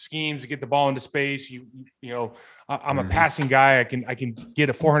great schemes to get the ball into space. I'm a passing guy. I can get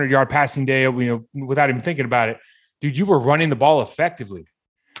a 400-yard passing day, without even thinking about it. Dude, you were running the ball effectively.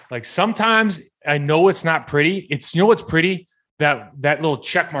 Like, sometimes I know it's not pretty. What's pretty? That little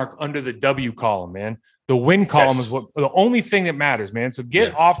check mark under the W column, man. The win column is the only thing that matters, man. So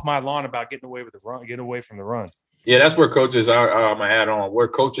get off my lawn about getting away with the run. Get away from the run. Yeah, that's where coaches are. I'm gonna add on where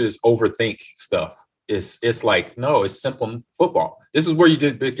coaches overthink stuff. It's like, no, it's simple football. This is where you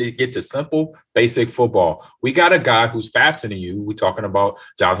get to simple, basic football. We got a guy who's faster than you. We're talking about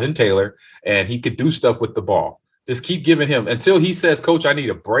Jonathan Taylor, and he could do stuff with the ball. Just keep giving him until he says, "Coach, I need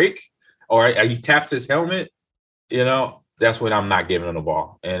a break," or he taps his helmet. That's when I'm not giving him the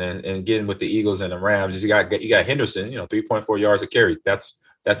ball. And getting with the Eagles and the Rams, you got Henderson, 3.4 yards a carry. That's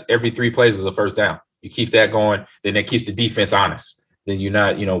every 3 plays is a first down. You keep that going, then it keeps the defense honest. then you're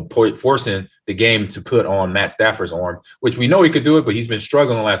not, forcing the game to put on Matt Stafford's arm, which we know he could do it, but he's been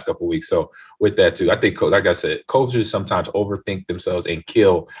struggling the last couple of weeks. So with that too, I think, like I said, coaches sometimes overthink themselves and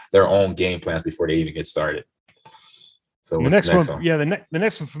kill their own game plans before they even get started. So the next one? The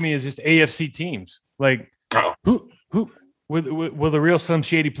next one for me is just AFC teams. Like who will the real Slim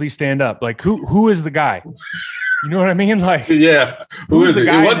Shady please stand up? Like who is the guy? You know what I mean? Like who is it?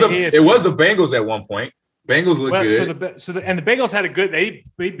 It was the Bengals at one point. Bengals look good. So the Bengals had a good. They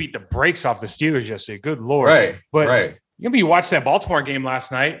beat the brakes off the Steelers yesterday. Good Lord, right? But you watched that Baltimore game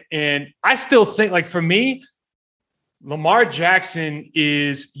last night, and I still think, like, for me, Lamar Jackson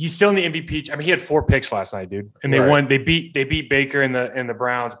he's still in the MVP. I mean, he had 4 picks last night, dude, and they won. They beat Baker and the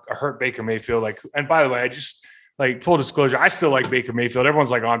Browns. Hurt Baker Mayfield. Like, and by the way, I just like full disclosure, I still like Baker Mayfield.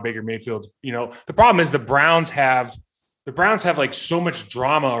 Everyone's like on Baker Mayfield. The problem is the Browns have like so much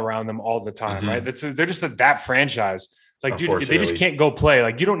drama around them all the time, right? They're just that franchise. Like, dude, they just can't go play.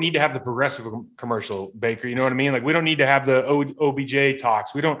 Like, you don't need to have the Progressive commercial, Baker. You know what I mean? Like, we don't need to have the OBJ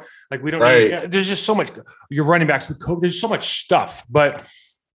talks. We don't need, there's just so much. Your running backs with COVID, there's so much stuff. But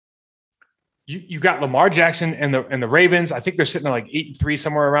you got Lamar Jackson and the Ravens. I think they're sitting at like 8-3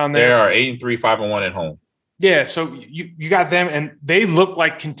 somewhere around there. They are 8-3, 5-1 at home. Yeah, so you got them, and they look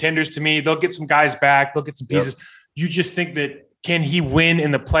like contenders to me. They'll get some guys back. They'll get some pieces. Yep. You just think that, can he win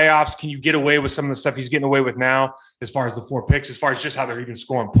in the playoffs? Can you get away with some of the stuff he's getting away with now, as far as the 4 picks, as far as just how they're even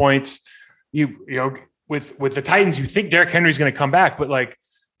scoring points? With the Titans, you think Derrick Henry's going to come back, but like,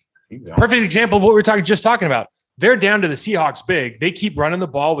 perfect example of what we were just talking about. They're down to the Seahawks big. They keep running the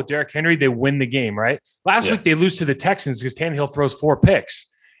ball with Derrick Henry. They win the game, right? Last week they lose to the Texans because Tannehill throws 4 picks.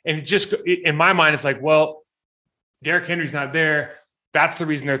 And in my mind, it's like, well, Derrick Henry's not there. That's the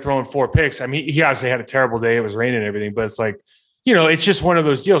reason they're throwing 4 picks. I mean, he obviously had a terrible day. It was raining and everything, but it's like, it's just one of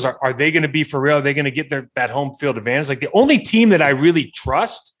those deals. Are they going to be for real? Are they going to get that home field advantage? Like, the only team that I really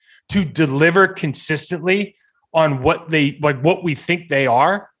trust to deliver consistently on what we think they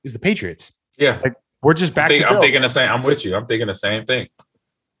are is the Patriots. Yeah. Like, we're just back to Bill. I'm thinking the same. I'm with you. I'm thinking the same thing.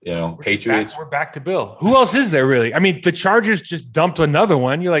 Patriots. We're back to Bill. Who else is there really? I mean, the Chargers just dumped another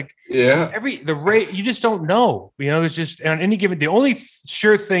one. You're like, the rate, you just don't know. There's just on any given. The only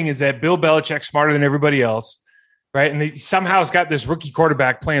sure thing is that Bill Belichick's smarter than everybody else, right? And they somehow has got this rookie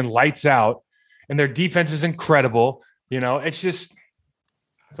quarterback playing lights out, and their defense is incredible. It's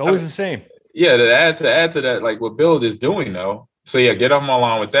always the same. Yeah, to add to that, like what Bill is doing though. So get on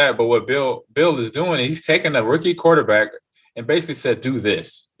along with that. But what Bill is doing, he's taking a rookie quarterback and basically said, do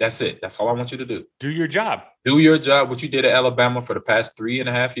this. That's it. That's all I want you to do. Do your job. Do your job, what you did at Alabama for the past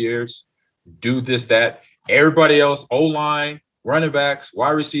 3.5 years. Do this, that. Everybody else, O-line, running backs,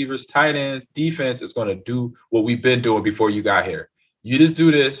 wide receivers, tight ends, defense is going to do what we've been doing before you got here. You just do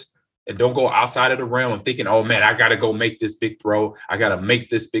this and don't go outside of the realm and thinking, oh, man, I got to go make this big throw. I got to make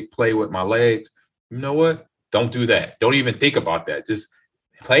this big play with my legs. You know what? Don't do that. Don't even think about that. Just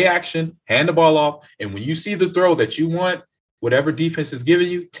play action, hand the ball off, and when you see the throw that you want, whatever defense is giving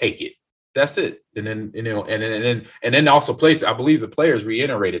you, take it. That's it. And then, and then also I believe the players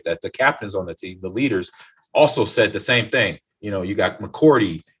reiterated that. The captains on the team, the leaders, also said the same thing. You got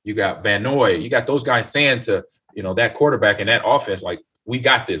McCourty, you got Van Noy, you got those guys saying to, that quarterback and that offense, like, we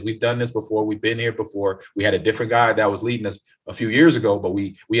got this. We've done this before. We've been here before. We had a different guy that was leading us a few years ago, but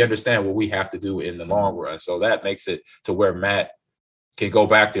we understand what we have to do in the long run. So that makes it to where Matt can go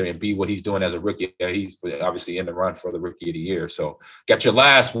back there and be what he's doing as a rookie. He's obviously in the run for the rookie of the year. So got your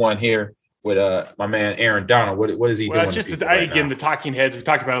last one here with my man Aaron Donald. What is he doing? Just the talking heads. We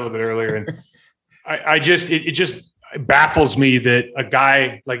talked about it a little bit earlier, and it just baffles me that a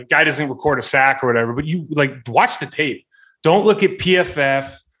guy doesn't record a sack or whatever. But you watch the tape. Don't look at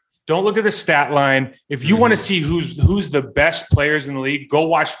PFF. Don't look at the stat line. If you want to see who's the best players in the league, go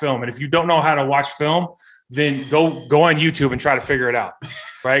watch film. And if you don't know how to watch film, then go on YouTube and try to figure it out,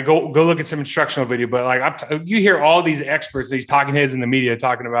 right? Go look at some instructional video. But you hear all these experts, these talking heads in the media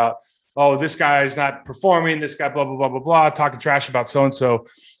talking about, oh, this guy is not performing, this guy, blah, blah, blah, blah, blah, talking trash about so-and-so.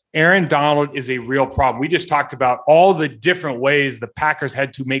 Aaron Donald is a real problem. We just talked about all the different ways the Packers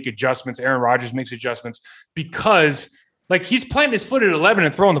had to make adjustments. Aaron Rodgers makes adjustments because he's planting his foot at 11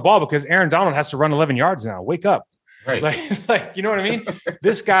 and throwing the ball because Aaron Donald has to run 11 yards now. Wake up. Right. You know what I mean?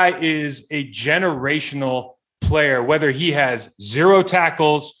 This guy is a generational player, whether he has 0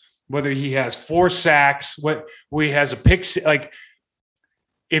 tackles, whether he has 4 sacks, where he has a pick.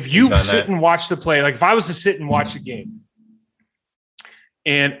 If you sit and watch the play, if I was to sit and watch a game,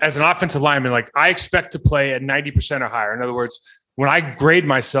 and as an offensive lineman, I expect to play at 90% or higher. In other words, when I grade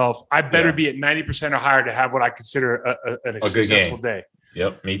myself, I better be at 90% or higher to have what I consider a successful day.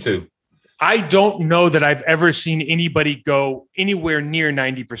 Yep, me too. I don't know that I've ever seen anybody go anywhere near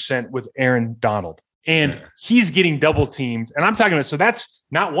 90% with Aaron Donald. And he's getting double teamed. And I'm talking about, so that's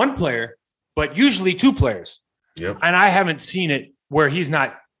not one player, but usually two players. Yep. And I haven't seen it where he's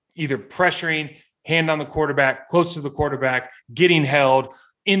not either pressuring, hand on the quarterback, close to the quarterback, getting held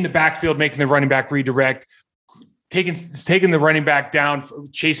in the backfield, making the running back redirect, taking the running back down,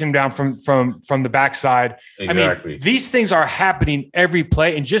 chasing him down from the backside. Exactly. I mean, these things are happening every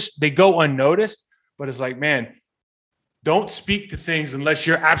play and just they go unnoticed. But it's like, man, don't speak to things unless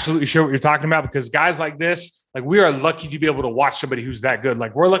you're absolutely sure what you're talking about, because guys like this, like we are lucky to be able to watch somebody who's that good.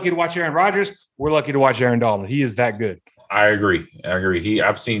 Like we're lucky to watch Aaron Rodgers. We're lucky to watch Aaron Donald. He is that good. I agree.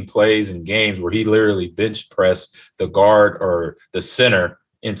 I've seen plays in games where he literally bench pressed the guard or the center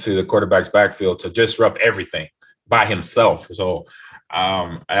into the quarterback's backfield to disrupt everything by himself. So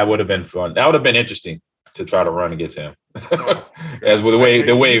that would have been fun. That would have been interesting to try to run against him. As with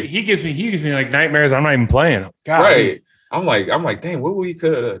the way he gives me like nightmares. I'm not even playing. God, right. I'm like, dang, what we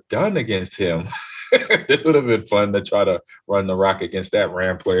could have done against him. This would have been fun to try to run the rock against that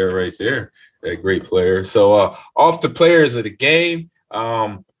Ram player right there. That great player. So off to players of the game.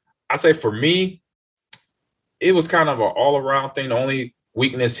 I say for me, it was kind of an all-around thing. The only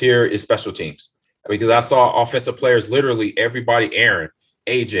weakness here is special teams, because I saw offensive players, literally everybody, Aaron,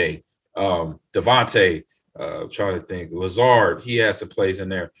 AJ, Devontae, trying to think, Lazard, he had some plays in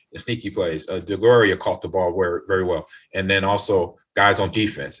there, the sneaky plays. DeGoria caught the ball very well. And then also guys on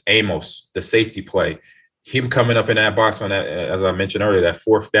defense, Amos, the safety play, him coming up in that box on that, as I mentioned earlier, that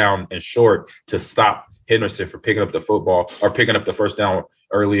fourth down and short to stop Henderson from picking up the football or picking up the first down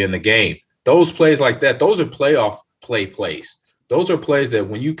early in the game. Those plays like that, those are playoff plays. Those are plays that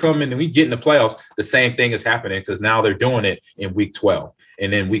when you come in and we get in the playoffs, the same thing is happening, because now they're doing it in week 12.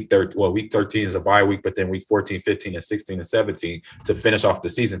 And then week 13 is a bye week, but then week 14, 15, and 16, and 17 to finish off the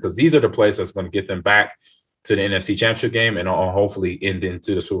season, because these are the plays that's going to get them back to the NFC Championship game and hopefully end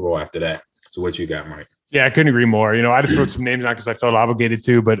into the Super Bowl after that. So what you got, Mike? Yeah, I couldn't agree more. I just wrote some names out because I felt obligated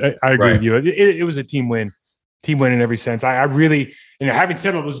to, but I agree with you. It was a team win in every sense. I really, having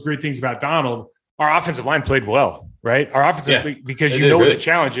said all those great things about Donald, our offensive line played well, right? Our offensive, because you know what the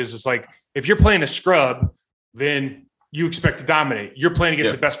challenge is. It's like, if you're playing a scrub, then you expect to dominate. You're playing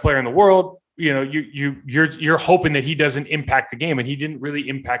against the best player in the world. You're hoping that he doesn't impact the game, and he didn't really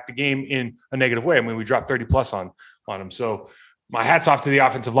impact the game in a negative way. I mean, we dropped 30 plus on him. So my hat's off to the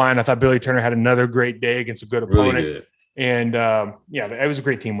offensive line. I thought Billy Turner had another great day against a good opponent. Really good. And it was a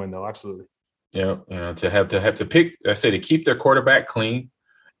great team win, though. Absolutely. Yeah, to have to pick, to keep their quarterback clean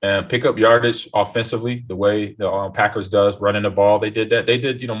and pick up yardage offensively the way the Packers does, running the ball. They did that. They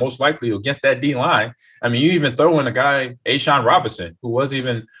did, most likely against that D line. I mean, you even throw in a guy, A'Shawn Robinson, who was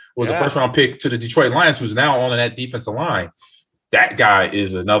a first round pick to the Detroit Lions, who's now on that defensive line. That guy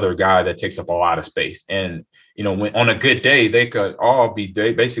is another guy that takes up a lot of space. And, when on a good day, they could all be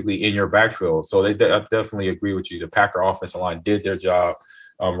basically in your backfield. So I definitely agree with you. The Packer offensive line did their job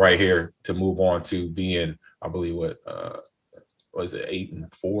right here to move on to being, I believe, 8-4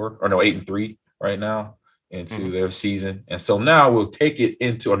 or no, 8-3 right now into their season. And so now we'll take it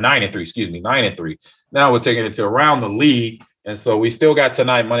into 9-3. Now we'll take it into around the league. And so we still got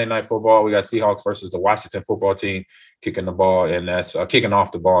tonight, Monday Night Football. We got Seahawks versus the Washington football team kicking the ball, and that's kicking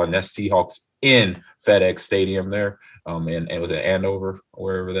off the ball, and that's Seahawks in FedEx Stadium there. And it was at Andover,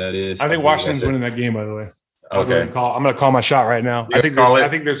 wherever that is. I think Washington's winning that game, by the way. Okay. I'm going to call my shot right now. I think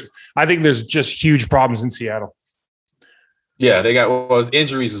there's just huge problems in Seattle. Yeah, they got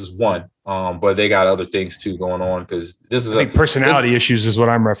injuries is one, but they got other things too going on, because this is personality issues is what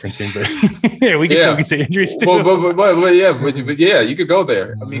I'm referencing. But yeah, we can say injuries too. But you could go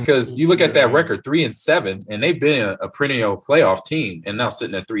there. I mean, because you look at that record, 3-7, and they've been a perennial playoff team, and now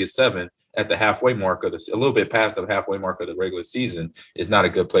sitting at 3-7 at the halfway mark of a little bit past the halfway mark of the regular season is not a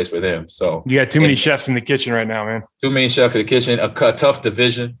good place for them. So you got too many chefs in the kitchen right now, man. Too many chefs in the kitchen, a tough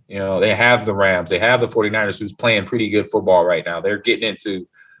division. They have the Rams, they have the 49ers, who's playing pretty good football right now. They're getting into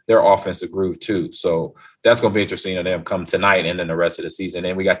their offensive groove too. So that's going to be interesting to them come tonight and then the rest of the season.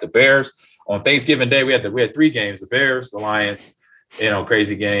 And we got the Bears on Thanksgiving Day. We had 3 games, the Bears, the Lions,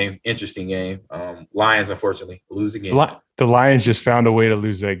 crazy game, interesting game. Lions, unfortunately, lose again. The Lions just found a way to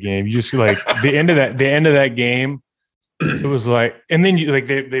lose that game. You just the end of that game. It was like, and then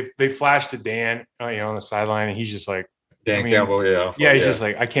they flashed to Dan, on the sideline, and he's just like Campbell. He's just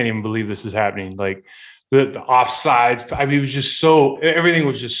like, I can't even believe this is happening. Like the offsides. I mean, it was just everything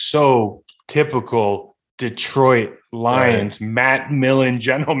was just so typical Detroit Lions, right. Matt Millen,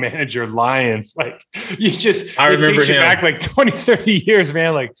 general manager, Lions. Like I remember him back like 20, 30 years,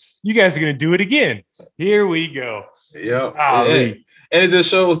 man. Like, you guys are going to do it again. Here we go. Yeah. And it just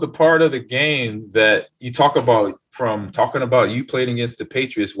shows the part of the game that you talk about, from talking about you played against the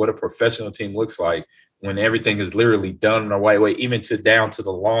Patriots, what a professional team looks like when everything is literally done in the right way, even down to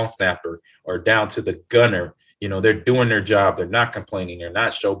the long snapper or down to the gunner. You know, they're doing their job. They're not complaining. They're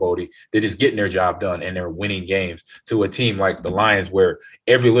not showboating. They're just getting their job done, and they're winning games, to a team like the Lions where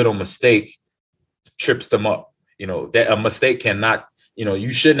every little mistake trips them up. You know, that a mistake cannot, you know,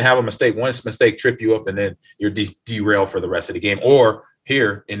 you shouldn't have a mistake. One mistake trip you up, and then you're derailed for the rest of the game. Or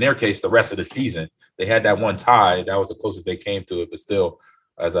here, in their case, the rest of the season. They had that one tie. That was the closest they came to it, but still,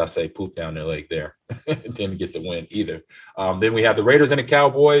 as I say, poop down their leg there. Didn't get the win either. Then we have the Raiders and the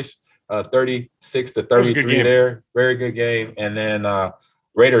Cowboys, 36-33 there. Very good game. And then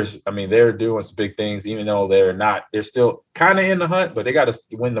Raiders, I mean, they're doing some big things, even though they're still kind of in the hunt, but they got to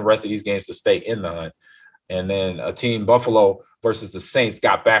win the rest of these games to stay in the hunt. And then a team, Buffalo versus the Saints,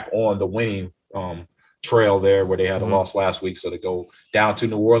 got back on the winning trail there, where they had a loss last week. So they go down to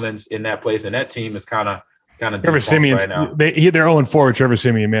New Orleans in that place. And that team is kind of Trevor Siemian right now. They're 0-4 with Trevor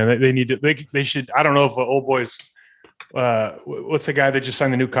Siemian, man. They need to. They should. I don't know if old boys. What's the guy that just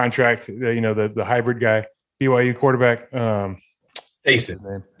signed the new contract? You know, the hybrid guy, BYU quarterback. Taysom.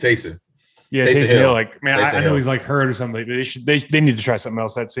 Yeah, Taysom Hill. Like, man, I know he's like hurt or something. But they need to try something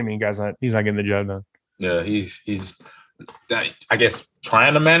else. That Siemian guy's he's not getting the job done. Yeah, he's I guess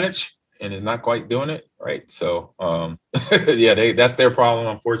trying to manage and is not quite doing it right. So yeah, that's their problem.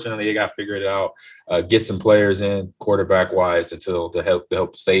 Unfortunately, they got to figure it out. Get some players in quarterback wise until to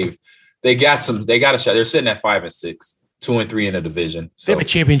help save. They got a shot. They're sitting at 5-6, 2-3 in the division. So they have a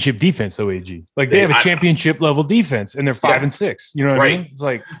championship defense, though, AG. Like they have a championship level defense, and they're 5-6. You know what I mean? It's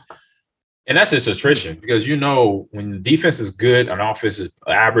like, and that's just attrition, because you know when the defense is good, an offense is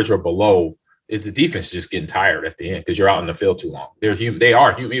average or below, it's the defense just getting tired at the end because you're out in the field too long. They're human. They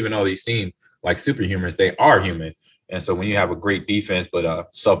are human, even though they seem like superhumans. They are human. And so when you have a great defense but a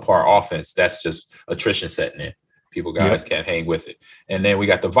subpar offense, that's just attrition setting in. Guys can't hang with it. And then we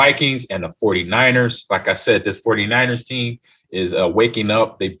got the Vikings and the 49ers. Like I said, this 49ers team is waking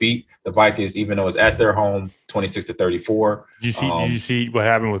up. They beat the Vikings, even though it's at their home, 26-34. Did you see what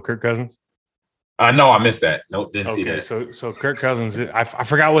happened with Kirk Cousins? No, I missed that. Nope, didn't see that. So Kirk Cousins, I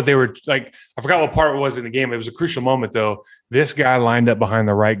forgot what they were like. I forgot what part it was in the game. It was a crucial moment, though. This guy lined up behind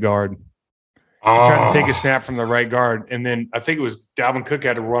the right guard. Tried to take a snap from the right guard, and then I think it was Dalvin Cook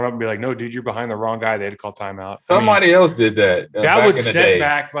had to run up and be like, "No, dude, you're behind the wrong guy." They had to call timeout. Somebody else did that. That would set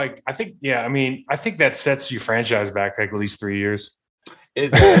back, like, I think that sets your franchise back like at least 3 years.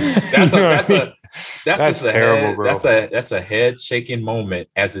 That's terrible, bro. That's a head shaking moment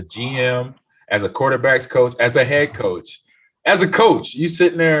as a GM, as a quarterback's coach, as a head coach, as a coach. You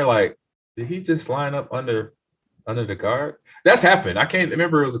sitting there like, did he just line up under the guard? That's happened. I can't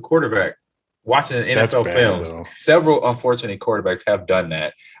remember. It was a quarterback. Watching NFL films, several unfortunate quarterbacks have done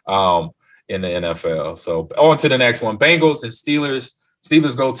that in the NFL. So on to the next one. Bengals and Steelers.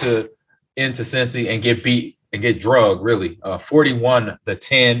 Steelers go into Cincy and get beat and get drugged, really.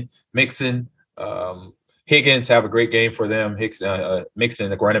 41-10. Mixon, Higgins have a great game for them.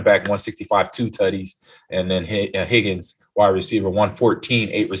 Mixon, the running back, 165, 2 tutties. And then Higgins, wide receiver, 114,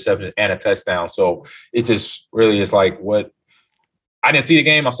 8 receptions and a touchdown. So it just really is like what – I didn't see the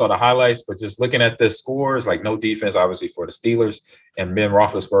game. I saw the highlights, but just looking at the scores, like no defense, obviously, for the Steelers, and Ben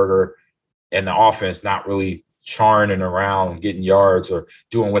Roethlisberger and the offense not really charring around, getting yards or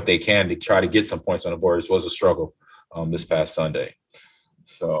doing what they can to try to get some points on the board. It was a struggle this past Sunday.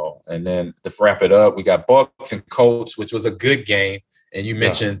 So, and then to wrap it up, we got Bucs and Colts, which was a good game. And you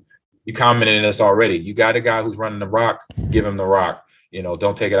mentioned, you commented on this already. You got a guy who's running the rock, give him the rock. You know,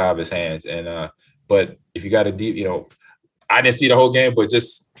 don't take it out of his hands. And but if you got a deep, you know, I didn't see the whole game, but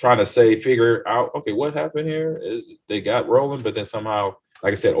just trying to figure out, okay, what happened here is they got rolling, but then somehow,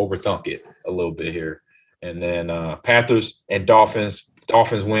 like I said, overthunk it a little bit here. And then Panthers and Dolphins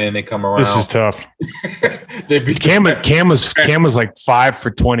win. They come around. This is tough. They beat Cam was like 5 for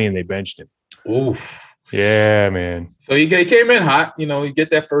 20 and they benched him. Oof. Yeah, man. So he came in hot. You know, you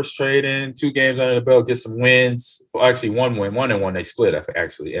get that first trade in, 2 games under the belt, get some wins. Well, actually, 1 win, 1-1 they split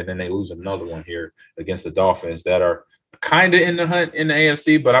actually, and then they lose another one here against the Dolphins that are kind of in the hunt in the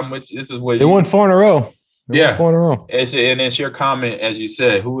AFC, but this is what they won 4 in a row. Yeah, 4 in a row. And it's your comment, as you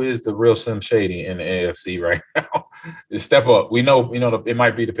said, who is the real Slim Shady in the AFC right now? Step up. We know it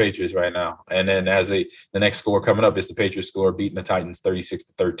might be the Patriots right now. And then the next score coming up is the Patriots score beating the Titans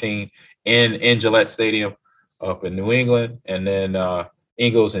 36-13 in Gillette Stadium up in New England. And then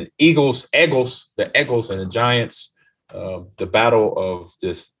Eagles and the Giants. The battle of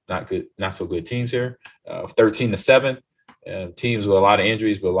just not so good teams here. 13-7. Teams with a lot of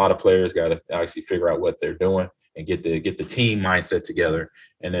injuries, but a lot of players got to actually figure out what they're doing. and get the team mindset together.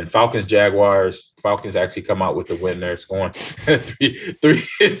 And then Falcons actually come out with the win there, scoring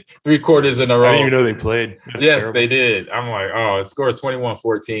three quarters in a row. I didn't even know they played. That's terrible. They did. I'm like, oh, it scores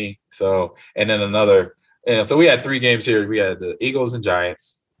 21-14. So, and then another, so we had 3 games here. We had the Eagles and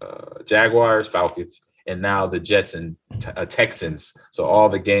Giants, Jaguars, Falcons, and now the Jets and Texans. So all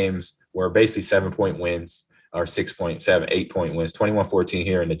the games were basically 7-point wins or 6.7, 8-point wins, 21-14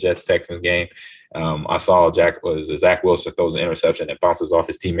 here in the Jets-Texans game. I saw Zach Wilson throws an interception that bounces off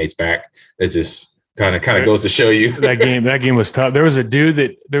his teammate's back. It just kind of goes to show you. that game was tough. There was a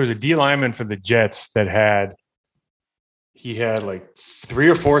D lineman for the Jets that had like 3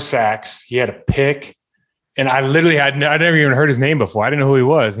 or 4 sacks. He had a pick, and I never even heard his name before. I didn't know who he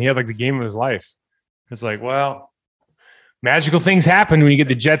was, and he had like the game of his life. It's like, well, magical things happen when you get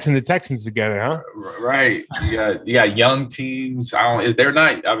the Jets and the Texans together, huh? Right. You got young teams. They're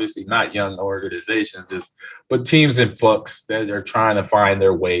not obviously not young organizations, but teams in flux that are trying to find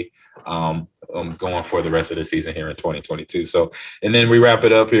their way going for the rest of the season here in 2022. So, and then we wrap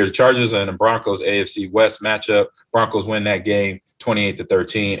it up here. The Chargers and the Broncos AFC West matchup. Broncos win that game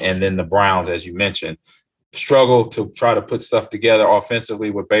 28-13, and then the Browns, as you mentioned, struggle to try to put stuff together offensively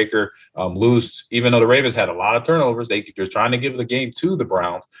with Baker, lose, even though the Ravens had a lot of turnovers. They're trying to give the game to the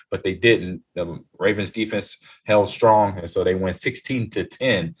Browns, but they didn't. The Ravens defense held strong, and so they went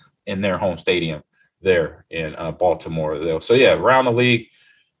 16-10 in their home stadium there in Baltimore. So yeah, around the league,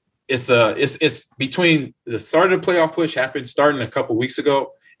 it's between the start of the playoff push happened starting a couple weeks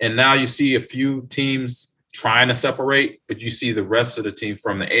ago, and now you see a few teams trying to separate, but you see the rest of the team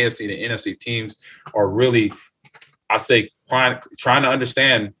from the AFC to NFC teams are really, I say, trying to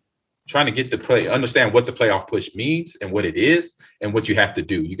understand what the playoff push means and what it is and what you have to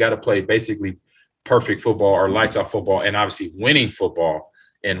do. You got to play basically perfect football or lights out football, and obviously winning football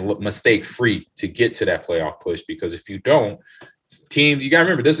and mistake free to get to that playoff push. Because if you don't, teams, you got to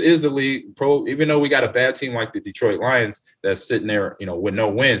remember, this is the league pro. Even though we got a bad team like the Detroit Lions that's sitting there, with no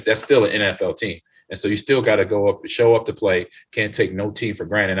wins, that's still an NFL team. And so you still got to show up to play. Can't take no team for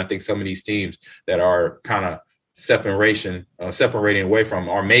granted. And I think some of these teams that are kind of separating away from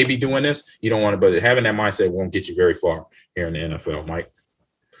are maybe doing this. You don't want to, but having that mindset won't get you very far here in the NFL, Mike.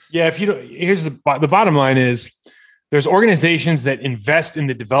 Yeah, here's the bottom line is there's organizations that invest in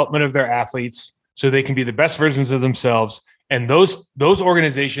the development of their athletes so they can be the best versions of themselves. And those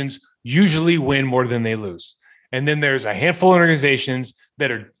organizations usually win more than they lose. And then there's a handful of organizations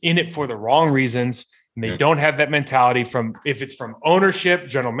that are in it for the wrong reasons, and they don't have that mentality if it's from ownership,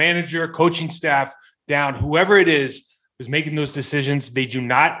 general manager, coaching staff, down, whoever it is making those decisions. They do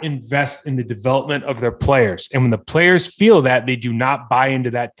not invest in the development of their players. And when the players feel that, they do not buy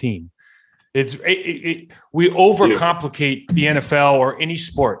into that team. We overcomplicate the NFL or any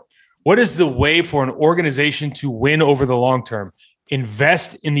sport. What is the way for an organization to win over the long term?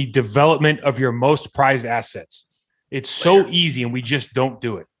 Invest in the development of your most prized assets. It's so easy, and we just don't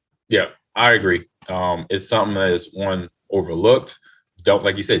do it. Yeah, I agree. It's something that is overlooked.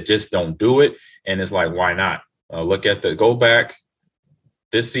 Like you said, just don't do it. And it's like, why not? Go back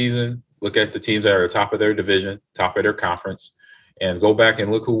this season, look at the teams that are at the top of their division, top of their conference, and go back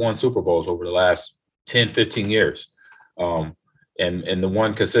and look who won Super Bowls over the last 10, 15 years. And the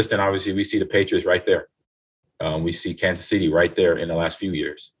one consistent, obviously, we see the Patriots right there. We see Kansas City right there in the last few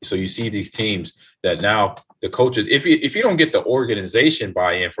years. So you see these teams that now the coaches, if you don't get the organization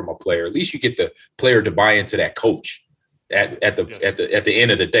buy-in from a player, at least you get the player to buy into that coach at the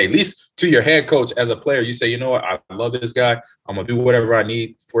end of the day. At least to your head coach as a player, you say, you know what, I love this guy. I'm gonna do whatever I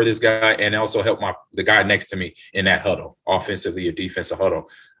need for this guy, and also help the guy next to me in that huddle, offensively or defensive huddle.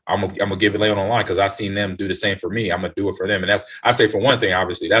 I'm gonna give it lay on the line because I've seen them do the same for me. I'm gonna do it for them, and I say for one thing,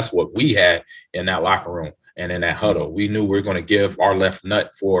 obviously, that's what we had in that locker room and in that huddle. We knew we were going to give our left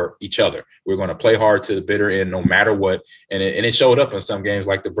nut for each other. We're going to play hard to the bitter end, no matter what. And it showed up in some games,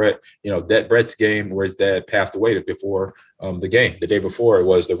 like that Brett's game where his dad passed away before the game. The day before, it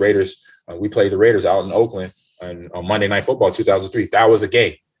was the Raiders. We played the Raiders out in Oakland on Monday Night Football 2003. That was a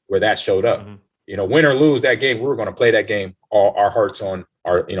game where that showed up. Mm-hmm. Win or lose that game, we were going to play that game all our hearts on,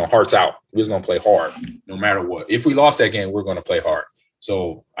 our hearts out. We was going to play hard no matter what. If we lost that game, we're going to play hard.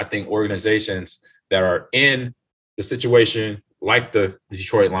 So I think organizations that are in the situation like the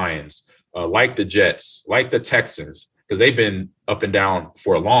Detroit Lions, like the Jets, like the Texans, because they've been up and down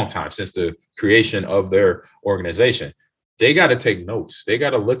for a long time since the creation of their organization. They got to take notes. They got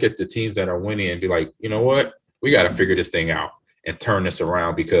to look at the teams that are winning and be like, you know what? We got to figure this thing out and turn this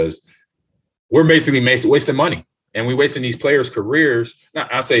around, because we're basically wasting money. And we're wasting these players' careers.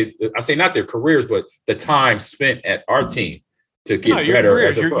 I say not their careers, but the time spent at our team. to get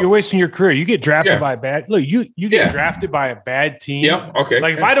better. You're wasting your career. You get drafted by a bad. Look, you get drafted by a bad team. Yeah. Okay.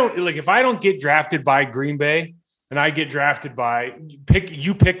 Like if I don't get drafted by Green Bay and I get drafted by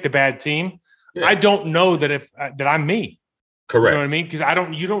you pick the bad team. Yeah. I don't know that that I'm me. Correct. You know what I mean?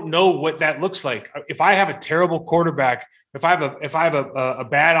 Because you don't know what that looks like. If I have a terrible quarterback, if I have a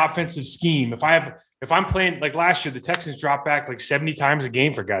bad offensive scheme, if I'm playing like last year, the Texans dropped back like 70 times a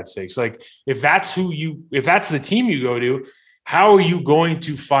game, for God's sakes. Like if that's the team you go to, how are you going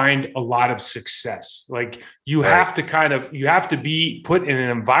to find a lot of success? Like you have to be put in an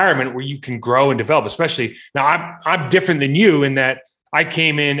environment where you can grow and develop, especially now I'm different than you in that I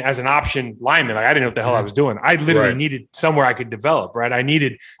came in as an option lineman. Like I didn't know what the hell I was doing. I literally needed somewhere I could develop, right? I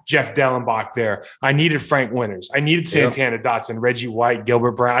needed Jeff Dellenbach there. I needed Frank Winters. I needed Santana Dotson, Reggie White,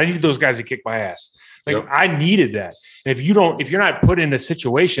 Gilbert Brown. I needed those guys to kick my ass. Like I needed that. And if you're not put in a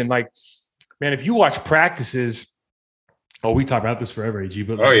situation like, man, if you watch practices, we talk about this forever, AG,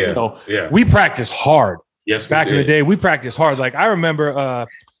 but we practice hard. Yes, back in the day, we practiced hard. Like I remember,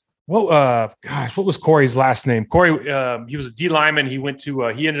 what was Corey's last name? Corey, he was a D lineman. He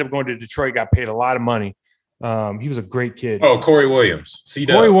ended up going to Detroit, got paid a lot of money. He was a great kid. Oh, Corey Williams.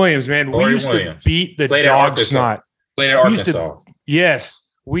 Corey Williams, man. We used to beat the dog snot. Played at Arkansas. Yes.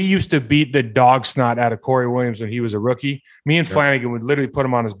 We used to beat the dog snot out of Corey Williams when he was a rookie. Me and Flanagan would literally put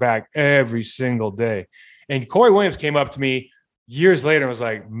him on his back every single day. And Corey Williams came up to me years later and was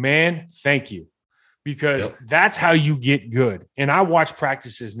like, man, thank you. Because that's how you get good. And I watch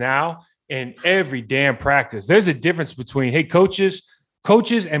practices now, and every damn practice, there's a difference between, hey, coaches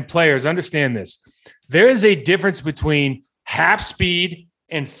and players, understand this. There is a difference between half speed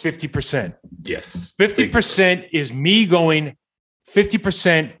and 50%. Yes. 50% is me going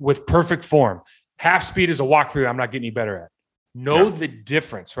 50% with perfect form. Half speed is a walkthrough I'm not getting any better at. Know the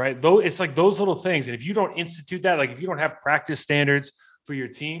difference, right? Though it's like those little things. And if you don't institute that, like if you don't have practice standards for your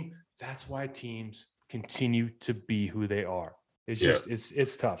team, that's why teams continue to be who they are. It's just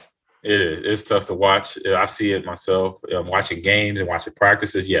it's tough. It is. It's tough to watch. I see it myself. Watching games and watching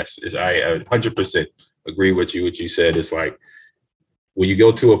practices. Yes, I 100% agree with you. What you said. It's like when you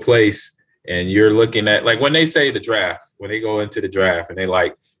go to a place and you're looking at, like when they say the draft, when they go into the draft and they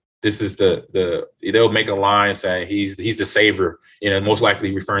like, this is they'll make a line saying he's the savior, most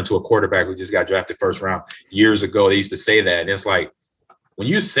likely referring to a quarterback who just got drafted first round years ago. They used to say that. And it's like when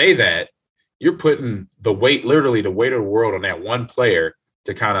you say that, you're putting literally the weight of the world on that one player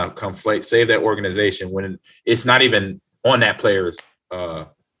to kind of save that organization when it's not even on that player's.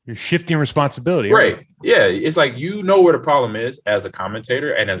 You're shifting responsibility. Right. Yeah. It's like, where the problem is as a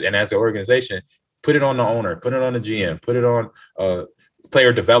commentator and as an organization, put it on the owner, put it on the GM, put it on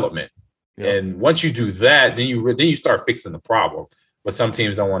player development. Yeah. And once you do that, then you start fixing the problem. But some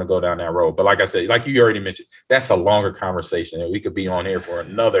teams don't want to go down that road. But like I said, like you already mentioned, that's a longer conversation. And we could be on here for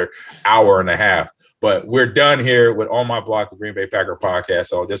another hour and a half. But we're done here with On My Block, the Green Bay Packer podcast.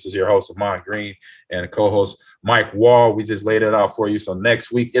 So this is your host, Ahman Green, and co-host Mike Wall. We just laid it out for you. So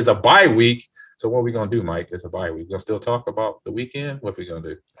next week is a bye week. So what are we going to do, Mike? It's a bye week. We're going to still talk about the weekend? What are we going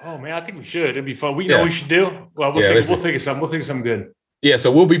to do? Oh, man, I think we should. It'd be fun. You know what we should do? Well, we'll think of something. We'll think of something good. Yeah,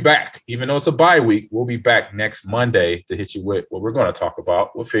 so we'll be back. Even though it's a bye week, we'll be back next Monday to hit you with what we're going to talk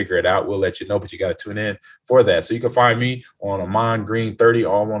about. We'll figure it out. We'll let you know, but you got to tune in for that. So you can find me on Ahman Green 30,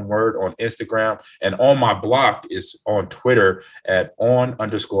 all one word, on Instagram. And On My Block is on Twitter at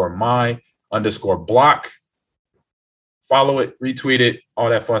on_my_block. Follow it, retweet it,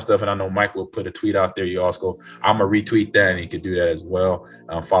 all that fun stuff. And I know Mike will put a tweet out there. I'm going to retweet that, and you can do that as well.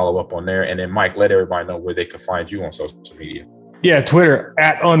 Follow up on there. And then, Mike, let everybody know where they can find you on social media. Yeah, Twitter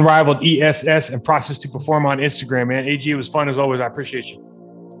at Unrivaled ESS and Process to Perform on Instagram, man. AG, it was fun as always. I appreciate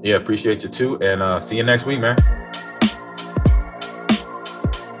you. Yeah, appreciate you too. And see you next week, man.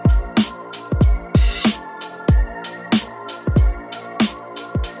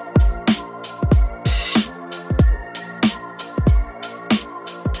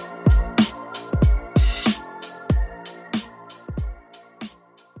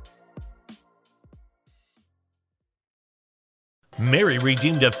 Mary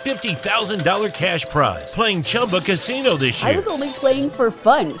redeemed a $50,000 cash prize playing Chumba Casino this year. I was only playing for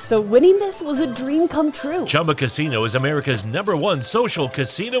fun, so winning this was a dream come true. Chumba Casino is America's #1 social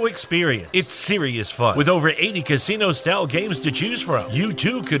casino experience. It's serious fun. With over 80 casino-style games to choose from, you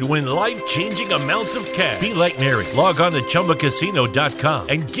too could win life-changing amounts of cash. Be like Mary. Log on to ChumbaCasino.com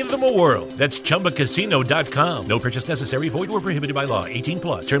and give them a whirl. That's ChumbaCasino.com. No purchase necessary. Void where prohibited by law.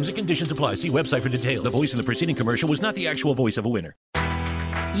 18+. Terms and conditions apply. See website for details. The voice in the preceding commercial was not the actual voice of a winner.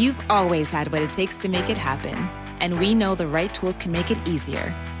 You've always had what it takes to make it happen, and we know the right tools can make it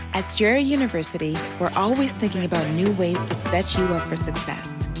easier. At Strayer University, we're always thinking about new ways to set you up for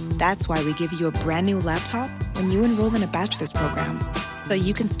success. That's why we give you a brand new laptop when you enroll in a bachelor's program, so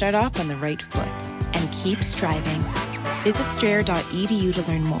you can start off on the right foot and keep striving. Visit strayer.edu to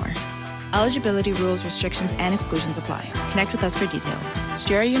learn more. Eligibility rules, restrictions, and exclusions apply. Connect with us for details.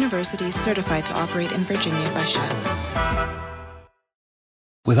 Strayer University is certified to operate in Virginia by Chef.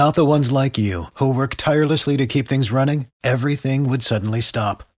 Without the ones like you, who work tirelessly to keep things running, everything would suddenly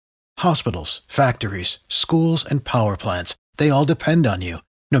stop. Hospitals, factories, schools, and power plants, they all depend on you.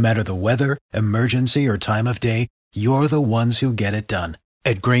 No matter the weather, emergency, or time of day, you're the ones who get it done.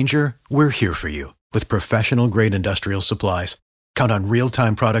 At Grainger, we're here for you with professional-grade industrial supplies. Count on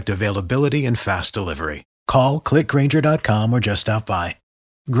real-time product availability and fast delivery. Call, clickgrainger.com, or just stop by.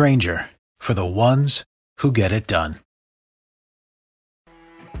 Grainger, for the ones who get it done.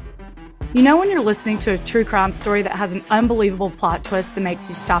 You know when you're listening to a true crime story that has an unbelievable plot twist that makes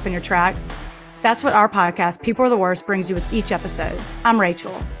you stop in your tracks? That's what our podcast, People Are the Worst, brings you with each episode. I'm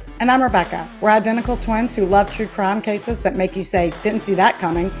Rachel. And I'm Rebecca. We're identical twins who love true crime cases that make you say, didn't see that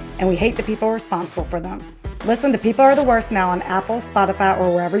coming, and we hate the people responsible for them. Listen to People Are the Worst now on Apple, Spotify,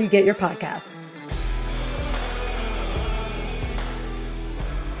 or wherever you get your podcasts.